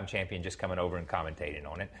 7-time champion just coming over and commentating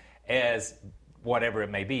on it, as whatever it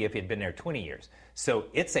may be if he'd been there 20 years. So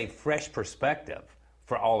it's a fresh perspective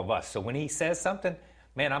for all of us. So when he says something,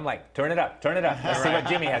 man, I'm like, turn it up. Let's see what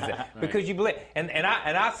Jimmy has to say. Because you believe, and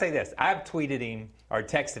I'll say this, I've tweeted him or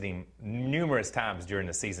texted him numerous times during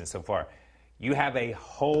the season so far. You have a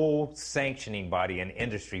whole sanctioning body and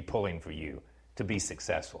industry pulling for you to be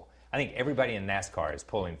successful. I think everybody in NASCAR is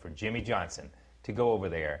pulling for Jimmie Johnson to go over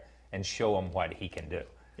there and show him what he can do.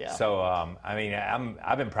 Yeah. So, I mean,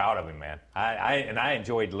 I've been proud of him, man. I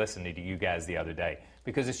enjoyed listening to you guys the other day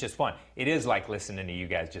because it's just fun. It is like listening to you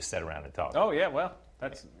guys just sit around and talk. Oh, yeah, well,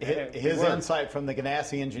 that's his insight from the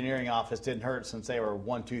Ganassi engineering office didn't hurt since they were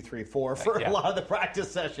 1, 2, 3, 4 for a lot of the practice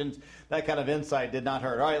sessions. That kind of insight did not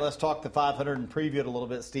hurt. All right, let's talk the 500 and preview it a little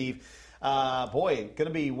bit, Steve. Boy, going to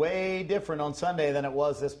be way different on Sunday than it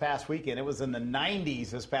was this past weekend. It was in the 90s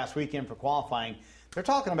this past weekend for qualifying. They're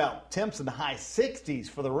talking about temps in the high 60s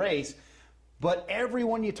for the race, but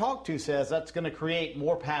everyone you talk to says that's going to create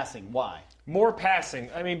more passing. Why? More passing.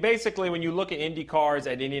 I mean, basically, when you look at Indy cars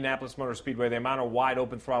at Indianapolis Motor Speedway, the amount of wide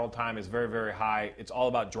open throttle time is very, very high. It's all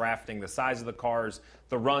about drafting, the size of the cars.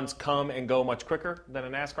 The runs come and go much quicker than a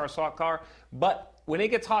NASCAR stock car. But when it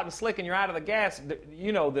gets hot and slick and you're out of the gas,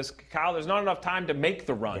 you know this, Kyle, there's not enough time to make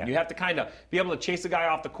the run. Yeah. You have to kind of be able to chase the guy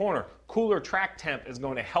off the corner. Cooler track temp is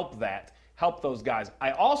going to help that. Help those guys.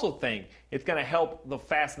 I also think it's going to help the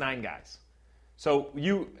Fast 9 guys. So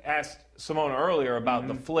you asked Simona earlier about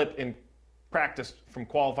the flip in practice from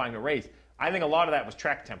qualifying to race. I think a lot of that was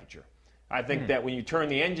track temperature. I think that when you turn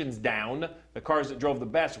the engines down, the cars that drove the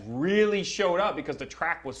best really showed up because the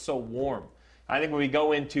track was so warm. I think when we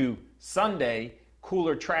go into Sunday,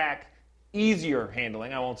 cooler track, easier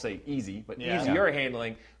handling. I won't say easy, but easier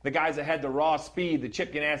handling. The guys that had the raw speed, the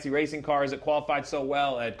Chip Ganassi racing cars that qualified so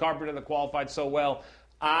well, Ed Carpenter that qualified so well,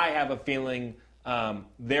 I have a feeling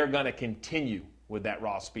they're going to continue with that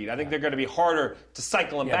raw speed. I think they're going to be harder to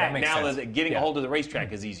cycle them back now that getting a hold of the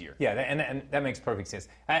racetrack is easier. Yeah, and that makes perfect sense.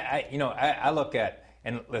 I look at,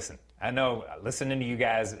 and listen, I know listening to you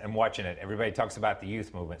guys and watching it, everybody talks about the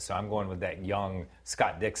youth movement, so I'm going with that young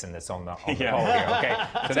Scott Dixon that's on the pole here, okay?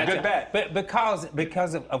 So that's a good bet. But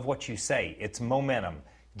because of what you say, it's momentum,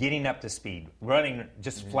 getting up to speed, running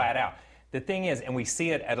just flat out. The thing is, and we see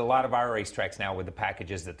it at a lot of our racetracks now with the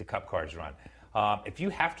packages that the Cup cars run, if you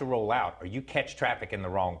have to roll out or you catch traffic in the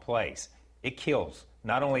wrong place, it kills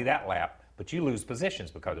not only that lap, but you lose positions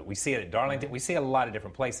because of it. We see it at Darlington. We see it a lot of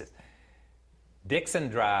different places. Dixon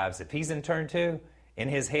drives, if he's in turn 2, in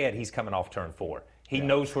his head, he's coming off turn 4. He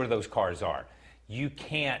knows where those cars are. You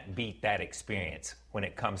can't beat that experience when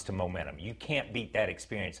it comes to momentum. You can't beat that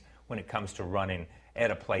experience when it comes to running at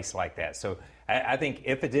a place like that. So I think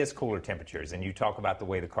if it is cooler temperatures and you talk about the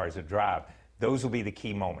way the cars would drive, those will be the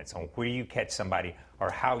key moments on where you catch somebody or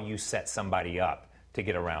how you set somebody up to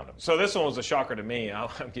get around them. So this one was a shocker to me.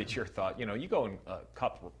 I'll get your thought. You know, you go in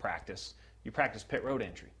Cup practice, you practice pit road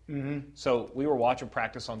entry. So we were watching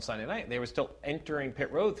practice on Sunday night. They were still entering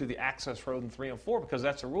pit road through the access road in 3 and 4 because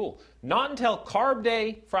that's a rule. Not until Carb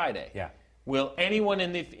Day Friday will anyone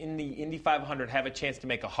in the Indy 500 have a chance to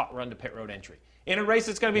make a hot run to pit road entry. In a race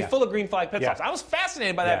that's going to be full of green flag pit stops. I was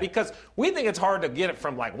fascinated by that because we think it's hard to get it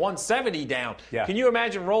from like 170 down. Can you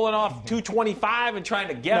imagine rolling off 225 and trying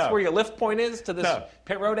to guess where your lift point is to this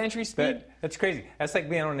pit road entry speed? That's crazy. That's like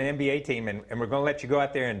being on an NBA team and we're going to let you go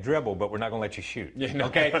out there and dribble, but we're not going to let you shoot.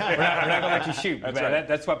 Okay? we're not going to let you shoot.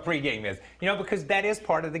 That's what pregame is. You know, because that is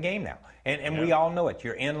part of the game now. And we all know it.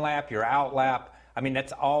 Your in lap, your out lap. I mean,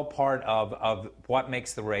 that's all part of what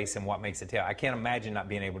makes the race and what makes it tell. I can't imagine not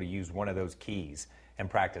being able to use one of those keys and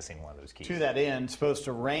practicing one of those keys. To that end, it's supposed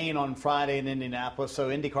to rain on Friday in Indianapolis, so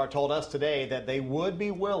IndyCar told us today that they would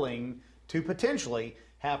be willing to potentially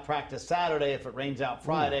have practice Saturday if it rains out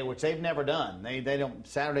Friday, which they've never done. They don't.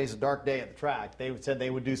 Saturday's a dark day at the track. They said they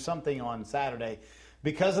would do something on Saturday.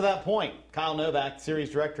 Because of that point, Kyle Novak, series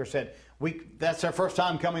director, said, that's their first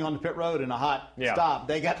time coming on the pit road in a hot stop.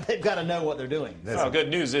 They've got to know what they're doing. Well, good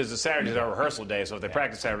news is the Saturday's our rehearsal day, so if they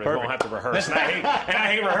practice Saturday, they won't have to rehearse. And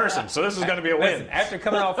I hate rehearsing, so this is going to be a win. Listen, after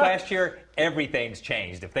coming off last year, everything's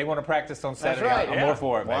changed. If they want to practice on Saturday, I'm more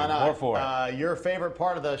for it, man. Why not? More for it. Your favorite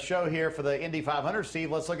part of the show here for the Indy 500,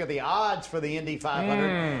 Steve, let's look at the odds for the Indy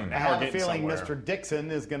 500. I have a feeling Mr.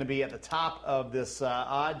 Dixon is going to be at the top of this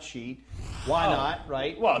odd sheet. Why not,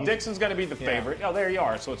 right? Well, Dixon's going to be the favorite. Oh, there you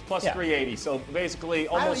are. So it's plus 380. So basically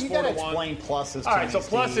almost 4 to 1. You got to explain pluses to All right, so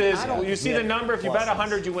plus is, you see the number. If you bet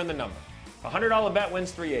 100, you win the number. $100 bet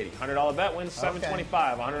wins 380. $100 bet wins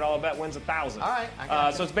 725. $100 bet wins 1,000. All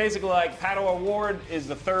right. So it's basically like Pato O'Ward is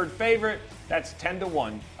the third favorite. That's 10 to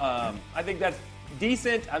 1. I think that's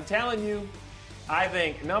decent. I'm telling you, I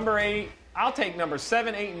think number 8. I'll take number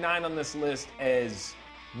 7, 8, and 9 on this list as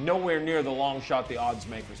nowhere near the long shot the odds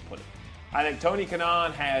makers put it. I think Tony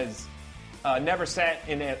Kanaan has never sat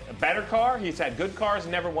in a better car. He's had good cars,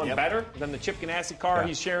 never won better than the Chip Ganassi car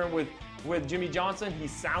he's sharing with Jimmy Johnson. He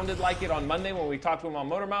sounded like it on Monday when we talked to him on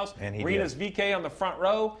Motor Mouse. Rena's VK on the front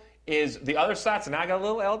row is the other side. So now I got a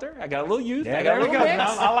little elder. I got a little youth. I got a little mix.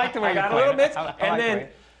 I like the way I got a little mix. And then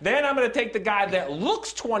Then I'm going to take the guy that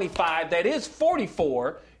looks 25, that is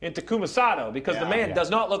 44, into Takuma Sato, because the man does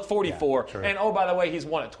not look 44. And, oh, by the way, he's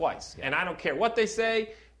won it twice. And I don't care what they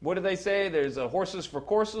say. What do they say? There's horses for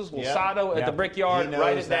courses. Well, Sato at the Brickyard,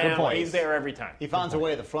 write it down. He's there every time. He finds a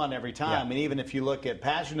way at the front every time. And even if you look at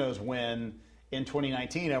Pagenaud's win in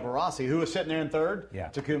 2019 over Rossi, who was sitting there in third?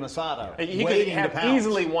 Takuma Sato. He could have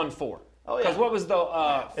easily won 4. Oh, yeah. Because what was the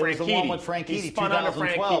Franchitti? It was the one with Franchitti, he spun under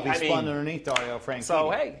 2012. Franchitti. He spun underneath Dario Franchitti.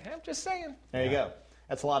 So, hey, I'm just saying. There you go.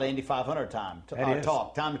 That's a lot of Indy 500 time. Time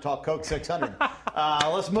to talk Coke 600.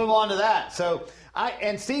 Let's move on to that. So,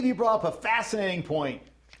 and Steve, you brought up a fascinating point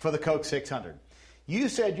for the Coke 600. You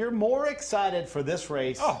said you're more excited for this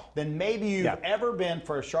race than maybe you've ever been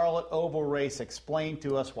for a Charlotte Oval race. Explain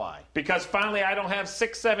to us why. Because finally I don't have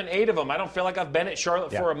 6, 7, 8 of them. I don't feel like I've been at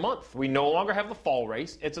Charlotte for a month. We no longer have the fall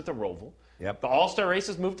race. It's at the Roval. The All-Star race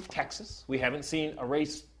has moved to Texas. We haven't seen a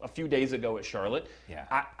race a few days ago at Charlotte.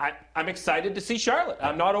 I'm excited to see Charlotte.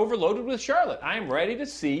 I'm not overloaded with Charlotte. I am ready to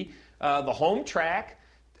see the home track,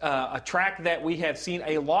 a track that we have seen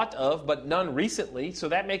a lot of, but none recently. So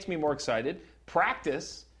that makes me more excited.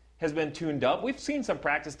 Practice has been tuned up. We've seen some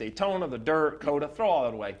practice, Daytona, the dirt, Coda, throw all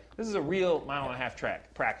that away. This is a real mile-and-a-half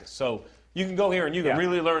track practice. So you can go here and you can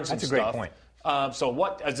really learn some stuff. That's a great point. So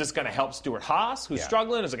what is this going to help Stuart Haas, who's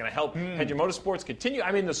struggling? Is it going to help Hendrick Motorsports continue?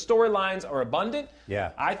 I mean, the storylines are abundant.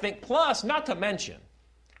 I think, plus, not to mention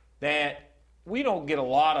that we don't get a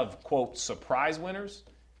lot of, quote, surprise winners,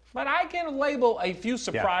 but I can label a few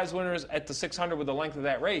surprise winners at the 600 with the length of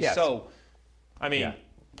that race. So, I mean,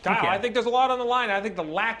 Kyle, I think there's a lot on the line. I think the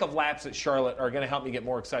lack of laps at Charlotte are going to help me get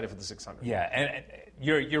more excited for the 600. Yeah, and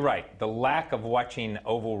you're right. The lack of watching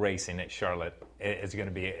oval racing at Charlotte is going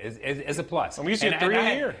to be is a plus. And we used to get 3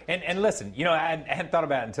 a year. And listen, you know, I hadn't thought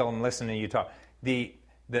about it until I'm listening to you talk. The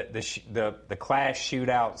clash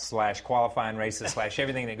shootout / qualifying races /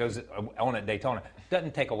 everything that goes on at Daytona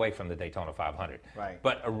doesn't take away from the Daytona 500. Right.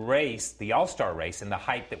 But a race, the All-Star race, and the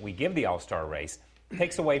hype that we give the All-Star race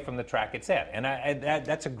takes away from the track it's at. And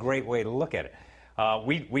that's a great way to look at it.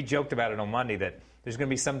 We joked about it on Monday that there's going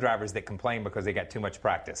to be some drivers that complain because they got too much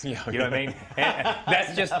practice. You know what I mean? And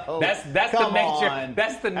that's just that's the nature.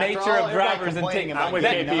 That's the nature of drivers and teams.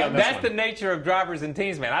 That's the nature of drivers and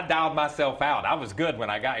teams, man. I dialed myself out. I was good when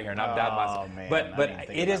I got here, and I've dialed myself. Man, but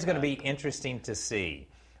it is going to be interesting to see,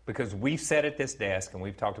 because we've said at this desk and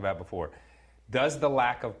we've talked about it before. Has the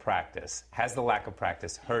lack of practice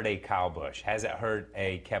hurt a Kyle Busch? Has it hurt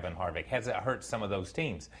a Kevin Harvick? Has it hurt some of those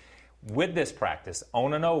teams? With this practice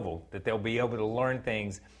on an oval, that they'll be able to learn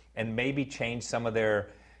things and maybe change some of their,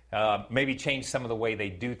 some of the way they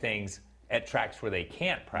do things at tracks where they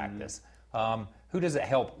can't practice. Who does it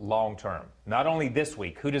help long term? Not only this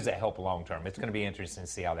week, who does it help long term? It's going to be interesting to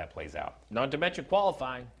see how that plays out. Not to mention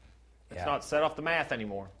qualifying. It's not set off the math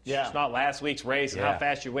anymore. It's not last week's race and how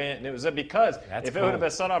fast you went. And it was because if it would have been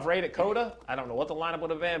set off right at Coda, I don't know what the lineup would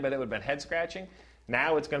have been, but it would have been head scratching.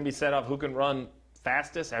 Now it's going to be set off who can run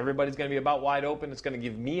fastest. Everybody's going to be about wide open. It's going to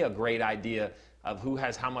give me a great idea of who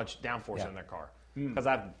has how much downforce in their car. Because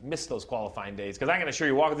I've missed those qualifying days. Because I can assure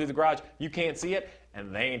you, walking through the garage, you can't see it,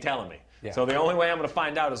 and they ain't telling me. So the only way I'm going to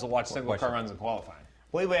find out is to watch single car runs and qualifying.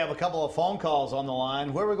 I believe we have a couple of phone calls on the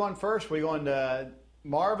line. Where are we going first? We're going to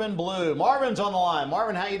Marvin Blue. Marvin's on the line.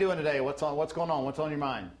 Marvin, how you doing today? What's going on? What's on your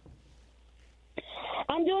mind?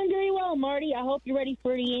 I'm doing very well, Marty. I hope you're ready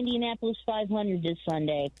for the Indianapolis 500 this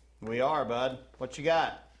Sunday. We are, bud. What you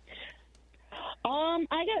got? I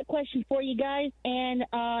got a question for you guys, and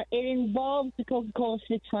it involves the Coca-Cola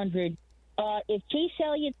 600. If Chase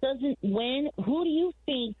Elliott doesn't win, who do you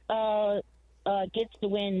think gets the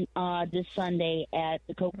win this Sunday at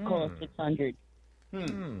the Coca-Cola 600?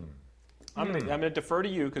 I'm going to defer to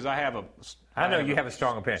you because I have I know you have a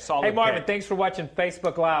strong opinion. Hey, Marvin, thanks for watching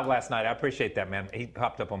Facebook Live last night. I appreciate that, man. He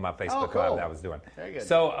popped up on my Facebook Live that I was doing. Very good.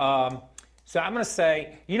 So I'm going to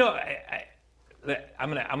say, I'm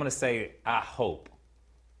going to say I hope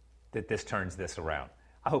that this turns this around.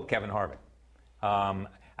 I hope Kevin Harvick.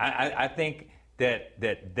 I think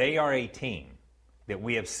that they are a team that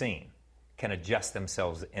we have seen can adjust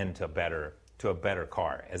themselves into a better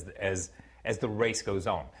car as the race goes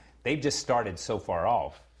on. They've just started so far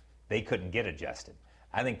off, they couldn't get adjusted.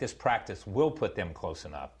 I think this practice will put them close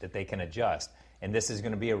enough that they can adjust, and this is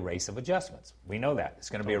going to be a race of adjustments. We know that.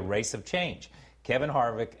 It's going to be a race of change. Kevin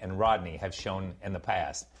Harvick and Rodney have shown in the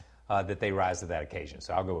past that they rise to that occasion,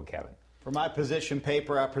 so I'll go with Kevin. For my position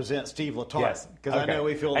paper, I present Steve Letarte because I know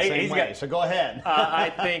we feel the same way. So go ahead.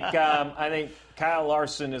 I think Kyle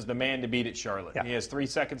Larson is the man to beat at Charlotte. He has 3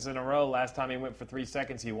 seconds in a row. Last time he went for 3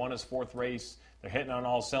 seconds, he won his 4th race. They're hitting on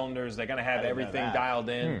all cylinders. They're going to have everything dialed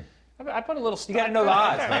in. I put a little. You got to know the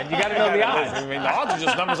odds, man. You got to know the odds. I mean, the odds are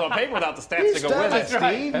just numbers on paper without the stats to go with it. That's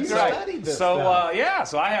right. That's right.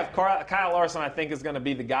 So I have Kyle Larson. I think is going to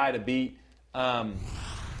be the guy to beat.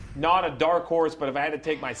 Not a dark horse, but if I had to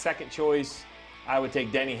take my second choice, I would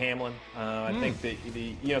take Denny Hamlin. I think so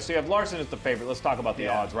you have Larson as the favorite. Let's talk about the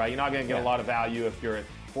odds, right? You're not going to get a lot of value if you're at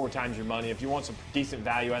 4 times your money. If you want some decent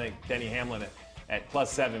value, I think Denny Hamlin at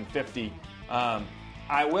plus 750.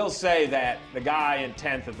 I will say that the guy in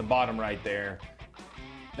 10th at the bottom right there,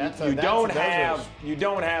 you don't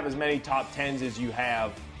have as many top 10s as you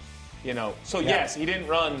have, So yes, he didn't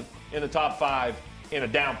run in the top 5 in a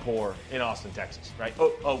downpour in Austin, Texas, right?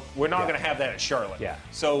 We're not going to have that at Charlotte. Yeah.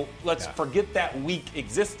 So let's forget that week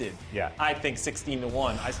existed. Yeah. I think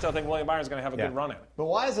 16-1. I still think William Byron's going to have a good run at it. But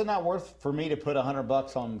why is it not worth for me to put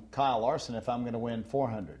 $100 on Kyle Larson if I'm going to win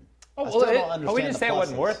 $400? We didn't say it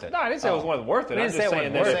wasn't worth it. No, I didn't say it wasn't worth it. I'm just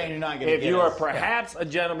saying that if you are perhaps a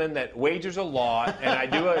gentleman that wagers a lot, and I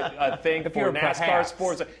do a thing for NASCAR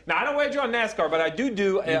sports. Now, I don't wager on NASCAR, but I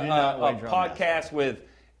do a podcast with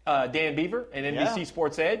Dan Beaver and NBC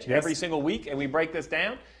Sports Edge every single week, and we break this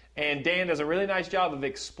down. And Dan does a really nice job of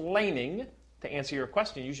explaining, to answer your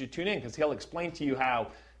question, you should tune in because he'll explain to you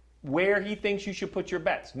where he thinks you should put your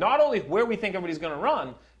bets. Not only where we think everybody's going to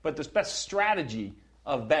run, but the best strategy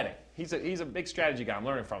of betting. He's a big strategy guy. I'm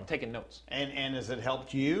learning from him, taking notes. And has it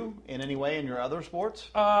helped you in any way in your other sports?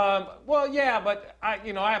 Well, yeah, but I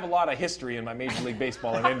have a lot of history in my Major League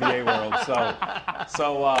Baseball and NBA world.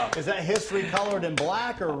 So is that history colored in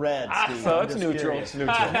black or red, Steve? So it's neutral. It's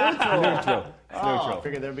neutral. Neutral. I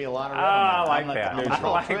figured there'd be a lot of red on that. I like that.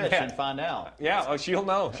 I'm like Trish and find out. Yeah, she'll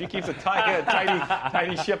know. She keeps a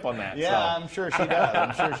tiny ship on that. Yeah, so. I'm sure she does.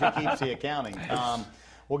 I'm sure she keeps the accounting.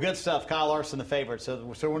 Well, good stuff. Kyle Larson, the favorite.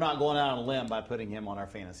 So we're not going out on a limb by putting him on our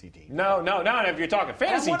fantasy team. No. If you're talking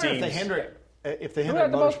fantasy teams. If the Hendrick who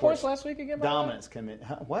had the most points last week again? Dominance come in.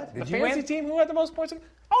 What? The fantasy team? Who had the most points?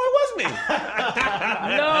 Oh, it was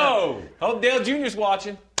me. No. Hope Dale Jr.'s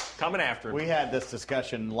watching. Coming after him. We had this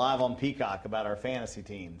discussion live on Peacock about our fantasy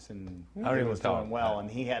teams, and he was doing well, and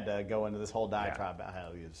he had to go into this whole diatribe about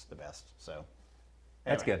how he was the best. So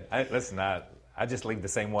that's good. I just leave the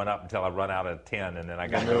same one up until I run out of 10, and then I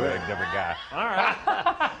got to go to a different guy. All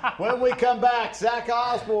right. When we come back, Zach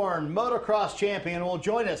Osborne, motocross champion, will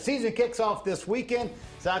join us. Season kicks off this weekend.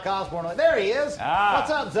 Zach Osborne, there he is. What's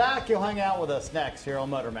up, Zach? You'll hang out with us next here on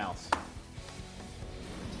Motor Mouth.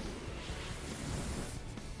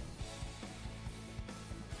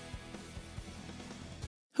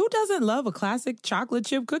 Who doesn't love a classic chocolate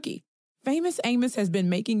chip cookie? Famous Amos has been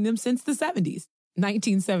making them since the 70s.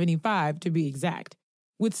 1975 to be exact.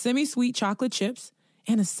 With semi-sweet chocolate chips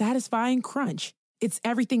and a satisfying crunch, it's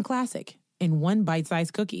everything classic in one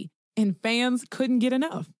bite-sized cookie, and fans couldn't get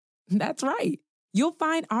enough. That's right. You'll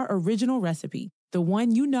find our original recipe, the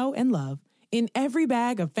one you know and love, in every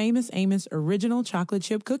bag of Famous Amos original chocolate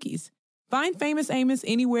chip cookies. Find Famous Amos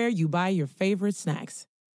anywhere you buy your favorite snacks.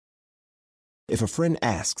 If a friend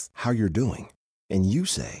asks how you're doing, and you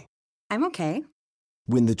say, I'm okay.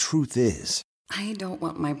 When the truth is, I don't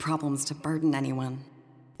want my problems to burden anyone.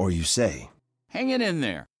 Or you say, hang it in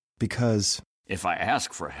there. Because if I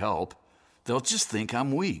ask for help, they'll just think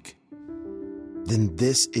I'm weak. Then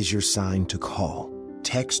this is your sign to call,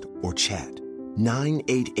 text, or chat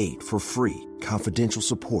 988 for free, confidential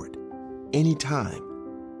support. Anytime.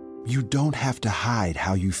 You don't have to hide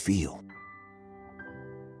how you feel.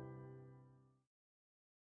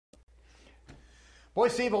 Boy,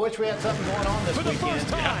 Steve, I wish we had something going on this weekend. For the first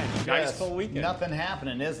time. Nice full weekend. Nothing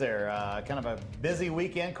happening, is there? Kind of a busy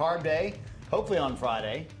weekend, carb day. Hopefully on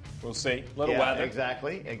Friday. We'll see. Little weather.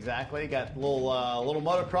 Exactly. Got a little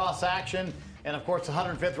motocross action. And, of course, the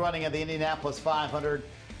 105th running of the Indianapolis 500,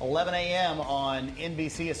 11 a.m. on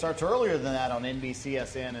NBC. It starts earlier than that on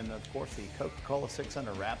NBCSN. And, of course, the Coca-Cola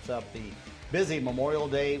 600 wraps up the busy Memorial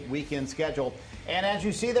Day weekend schedule. And as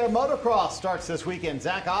you see there, motocross starts this weekend.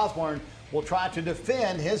 Zach Osborne will try to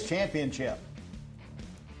defend his championship.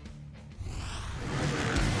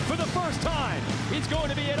 For the first time, he's going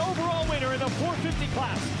to be an overall winner in the 450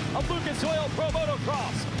 class of Lucas Oil Pro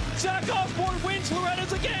Motocross. Zach Osborne wins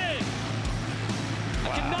Loretta's again.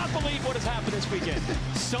 Wow. I cannot believe what has happened this weekend.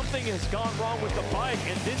 Something has gone wrong with the bike,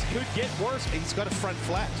 and this could get worse. He's got a front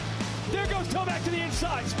flat. There goes Tomac to the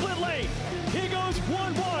inside, split lane. He goes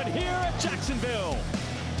 1-1 here at Jacksonville.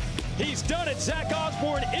 He's done it. Zach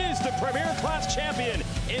Osborne is the Premier Class champion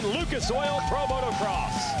in Lucas Oil Pro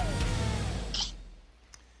Motocross.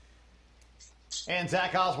 And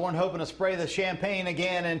Zach Osborne hoping to spray the champagne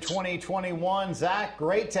again in 2021. Zach,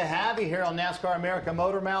 great to have you here on NASCAR America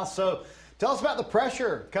Motor Mouth. So Tell us about the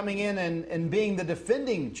pressure coming in and being the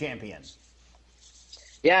defending champion.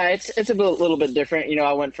 Yeah, it's a little bit different. You know,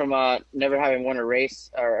 I went from never having won a race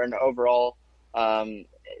or an overall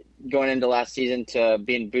going into last season to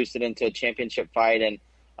being boosted into a championship fight and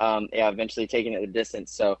eventually taking it the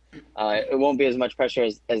distance. So it won't be as much pressure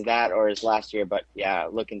as that or as last year. But, yeah,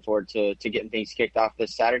 looking forward to getting things kicked off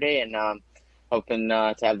this Saturday and hoping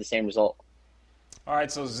to have the same result. All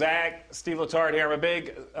right, so Zach, Steve Letarte here. I'm a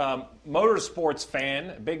big motorsports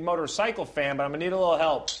fan, a big motorcycle fan, but I'm going to need a little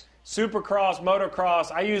help. Supercross,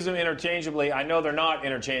 motocross, I use them interchangeably. I know they're not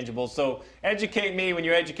interchangeable. So educate me when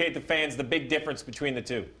you educate the fans the big difference between the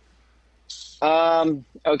two.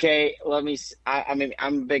 Okay, I mean,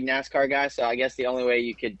 I'm a big NASCAR guy, so I guess the only way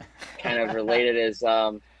you could kind of relate it is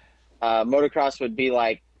motocross would be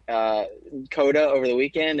like COTA over the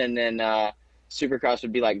weekend, and then Supercross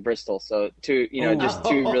would be like Bristol. So just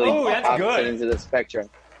two really opposite ends of the spectrum.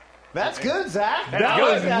 That's good, Zach. That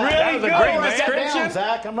was really good. Great description,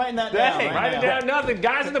 Zach. I'm writing that down. Write it down. Nothing.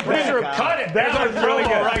 Guys in the producer have cut it. That was really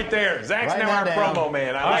good right there. Zach's now our promo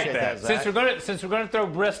man. I like that. Since we're going to throw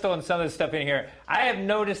Bristol and some of this stuff in here, I have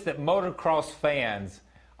noticed that motocross fans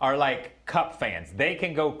are like Cup fans. They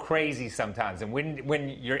can go crazy sometimes, and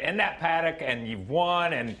when you're in that paddock and you've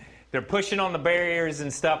won and they're pushing on the barriers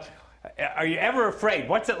and stuff, are you ever afraid?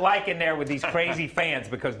 What's it like in there with these crazy fans?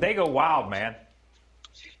 Because they go wild, man.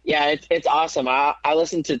 Yeah, it's awesome. I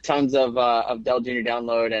listen to tons of Dell Jr.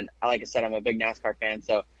 Download, and like I said, I'm a big NASCAR fan.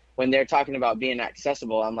 So when they're talking about being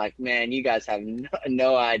accessible, I'm like, man, you guys have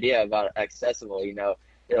no idea about accessible. You know,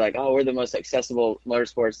 they're like, oh, we're the most accessible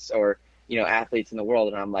motorsports or athletes in the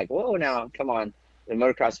world, and I'm like, whoa, now come on, the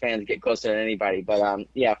motocross fans get closer than anybody. But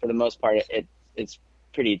yeah, for the most part, it's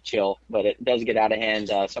pretty chill, but it does get out of hand.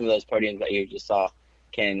 Some of those podiums that you just saw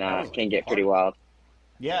can get pretty wild.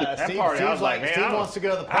 Yeah, Steve wants to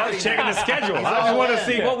go to the party. I was checking the schedule. I just want to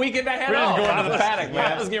see what weekend I had off. Going to the paddock,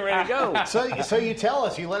 man. I was getting ready to go. So you tell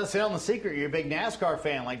us, you let us in on the secret. You're a big NASCAR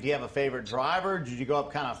fan. Like, do you have a favorite driver? Did you go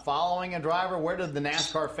up kind of following a driver? Where did the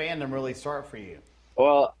NASCAR fandom really start for you?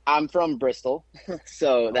 Well, I'm from Bristol,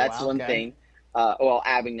 so that's one thing.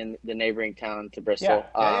 Abingdon, the neighboring town to Bristol.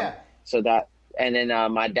 Yeah. So that, and then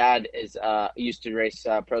my dad used to race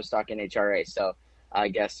pro stock in NHRA, so I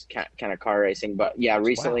guess kind of car racing. But yeah,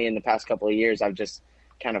 recently in the past couple of years, I've just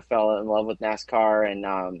kind of fell in love with NASCAR,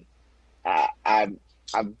 and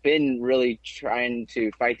I've been really trying to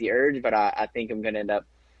fight the urge, but I think I'm going to end up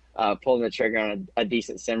pulling the trigger on a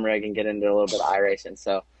decent sim rig and get into a little bit of iRacing.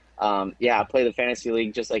 So I play the fantasy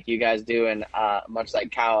league just like you guys do, and much like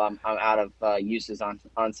Kyle, I'm out of uses on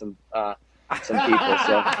some people.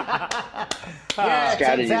 So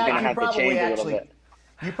strategy's going to have to change a little bit.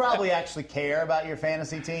 You probably actually care about your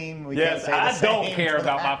fantasy team. Yes, I don't care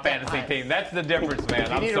about my fantasy team. That's the difference,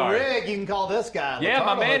 man. If you need a rig, you can call this guy. Yeah,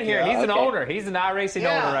 my man here. He's an owner. He's an iRacing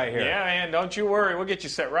owner right here. Yeah, man. Don't you worry. We'll get you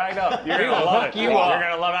set right up. You're going to love it. You're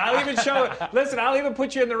going to love it. I'll even show it. Listen, I'll even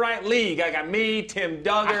put you in the right league. I got me, Tim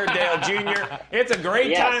Duggar, Dale Jr. It's a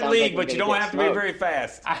great time league, but you don't have to be very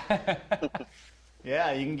fast.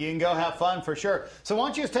 Yeah, you can go have fun for sure. So why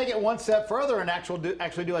don't you just take it one step further and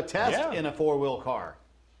actually do a test in a four-wheel car?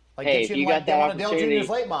 Like, hey, get you got that opportunity. Dale Jr.'s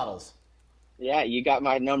late models. Yeah, you got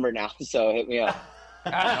my number now, so hit me up.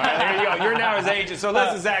 All right, there you go. You're now his agent. So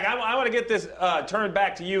listen, Zach, I want to get this turned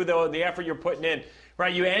back to you, though, the effort you're putting in.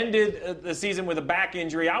 Right, you ended the season with a back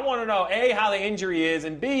injury. I want to know, A, how the injury is,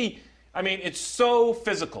 and B, I mean, it's so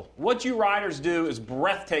physical. What you riders do is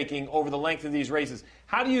breathtaking over the length of these races.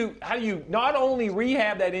 How do you not only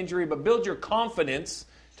rehab that injury, but build your confidence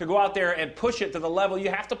to go out there and push it to the level you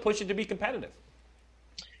have to push it to be competitive?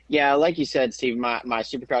 Yeah, like you said, Steve, my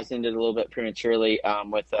Supercross ended a little bit prematurely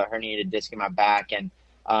with a herniated disc in my back. And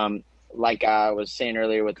like I was saying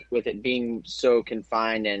earlier, with it being so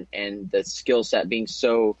confined and the skill set being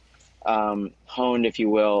so honed, if you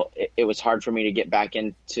will, it was hard for me to get back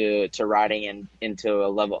into riding and into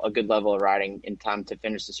a good level of riding in time to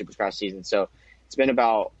finish the Supercross season. So it's been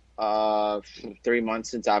about 3 months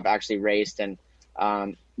since I've actually raced, and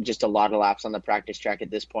just a lot of laps on the practice track at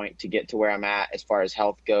this point to get to where I'm at as far as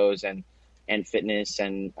health goes and fitness,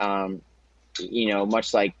 and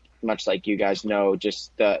much like you guys know,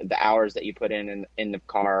 just the hours that you put in the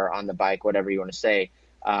car, on the bike, whatever you want to say,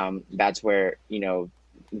 that's where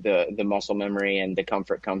the muscle memory and the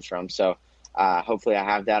comfort comes from. So hopefully I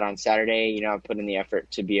have that on Saturday. I've put in the effort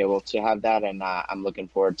to be able to have that, and I'm looking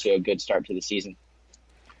forward to a good start to the season.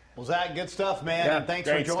 Well, Zach, good stuff, man. Yeah, and thanks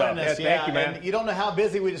for joining us. Thank you, man. And you don't know how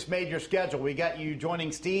busy we just made your schedule. We got you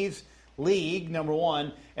joining Steve's league, number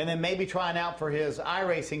one, and then maybe trying out for his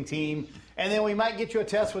iRacing team. And then we might get you a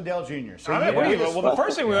test with Dale Jr. So well, the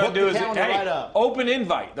first thing we want to do is right open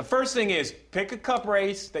invite. The first thing is pick a cup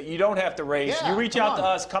race that you don't have to race. Yeah, you reach out to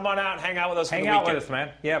us, come on out and hang out with us. Hang for the out weekend. with us,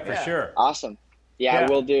 man. Yeah, for sure. Awesome. Yeah, I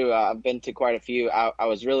will do. I've been to quite a few. I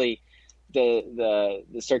was really the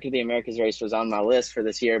Circuit of the Americas race was on my list for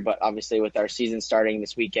this year, but obviously with our season starting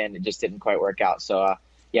this weekend, it just didn't quite work out. So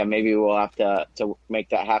maybe we'll have to make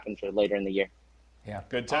that happen for later in the year. Yeah,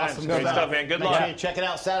 good times. Awesome Great stuff, man. Good Make luck. sure you check it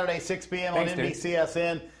out Saturday, 6 p.m. on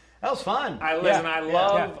NBCSN. That was fun.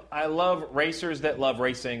 I love racers that love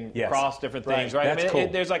racing across different things, right? That's cool.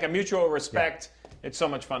 There's like a mutual respect. It's so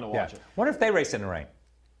much fun to watch it. Wonder if they race in the rain.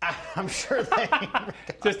 I'm sure they.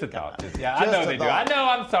 Just a thought. I know they do. I know.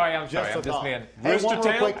 I'm sorry. I'm just being. Hey, one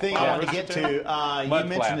real quick thing I want to get to. You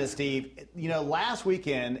mentioned flaps. it, Steve. Last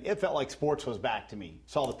weekend it felt like sports was back to me.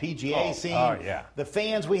 Saw the PGA scene. Oh, yeah. The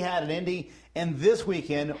fans we had at Indy, and this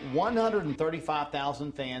weekend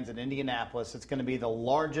 135,000 fans in Indianapolis. It's going to be the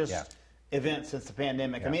largest event since the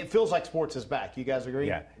pandemic. I mean, it feels like sports is back. You guys agree?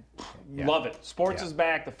 Yeah. Love it. Sports is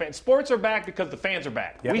back. Sports are back because the fans are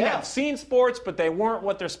back. We have seen sports, but they weren't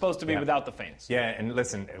what they're supposed to be without the fans. Yeah, and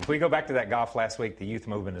listen, if we go back to that golf last week, the youth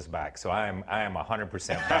movement is back. So I am 100%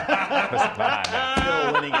 behind that.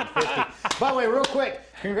 Still winning at 50. By the way, real quick,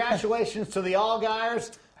 congratulations to the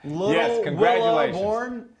Allgaiers. Little congratulations. Willow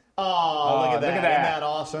born. Oh, look at that. Look at that. Isn't that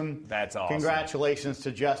awesome? That's awesome. Congratulations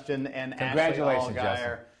to Justin and Congratulations, Ashley Allgaier.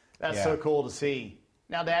 Justin. That's so cool to see.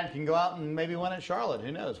 Now Dad can go out and maybe win at Charlotte.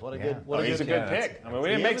 Who knows? What a good he's a good pick. I mean, we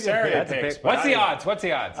didn't make a good Saturday pick. picks. What's the odds? I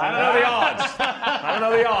don't know the odds. I don't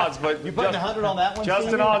know the odds, but You putting 100 on that one? Justin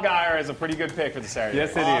Stevie? Allgaier is a pretty good pick for the Saturday.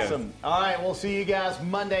 Yes, it is. Awesome. All right, we'll see you guys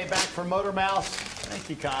Monday back for Motor Mouse. Thank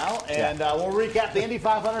you, Kyle. And we'll recap the Indy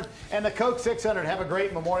 500 and the Coke 600. Have a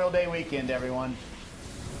great Memorial Day weekend, everyone.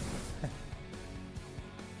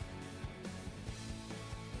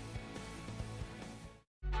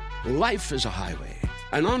 Life is a highway,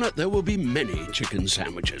 and on it there will be many chicken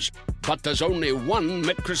sandwiches. But there's only one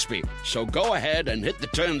McCrispy. So go ahead and hit the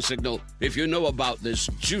turn signal if you know about this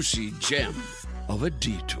juicy gem of a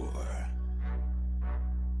detour.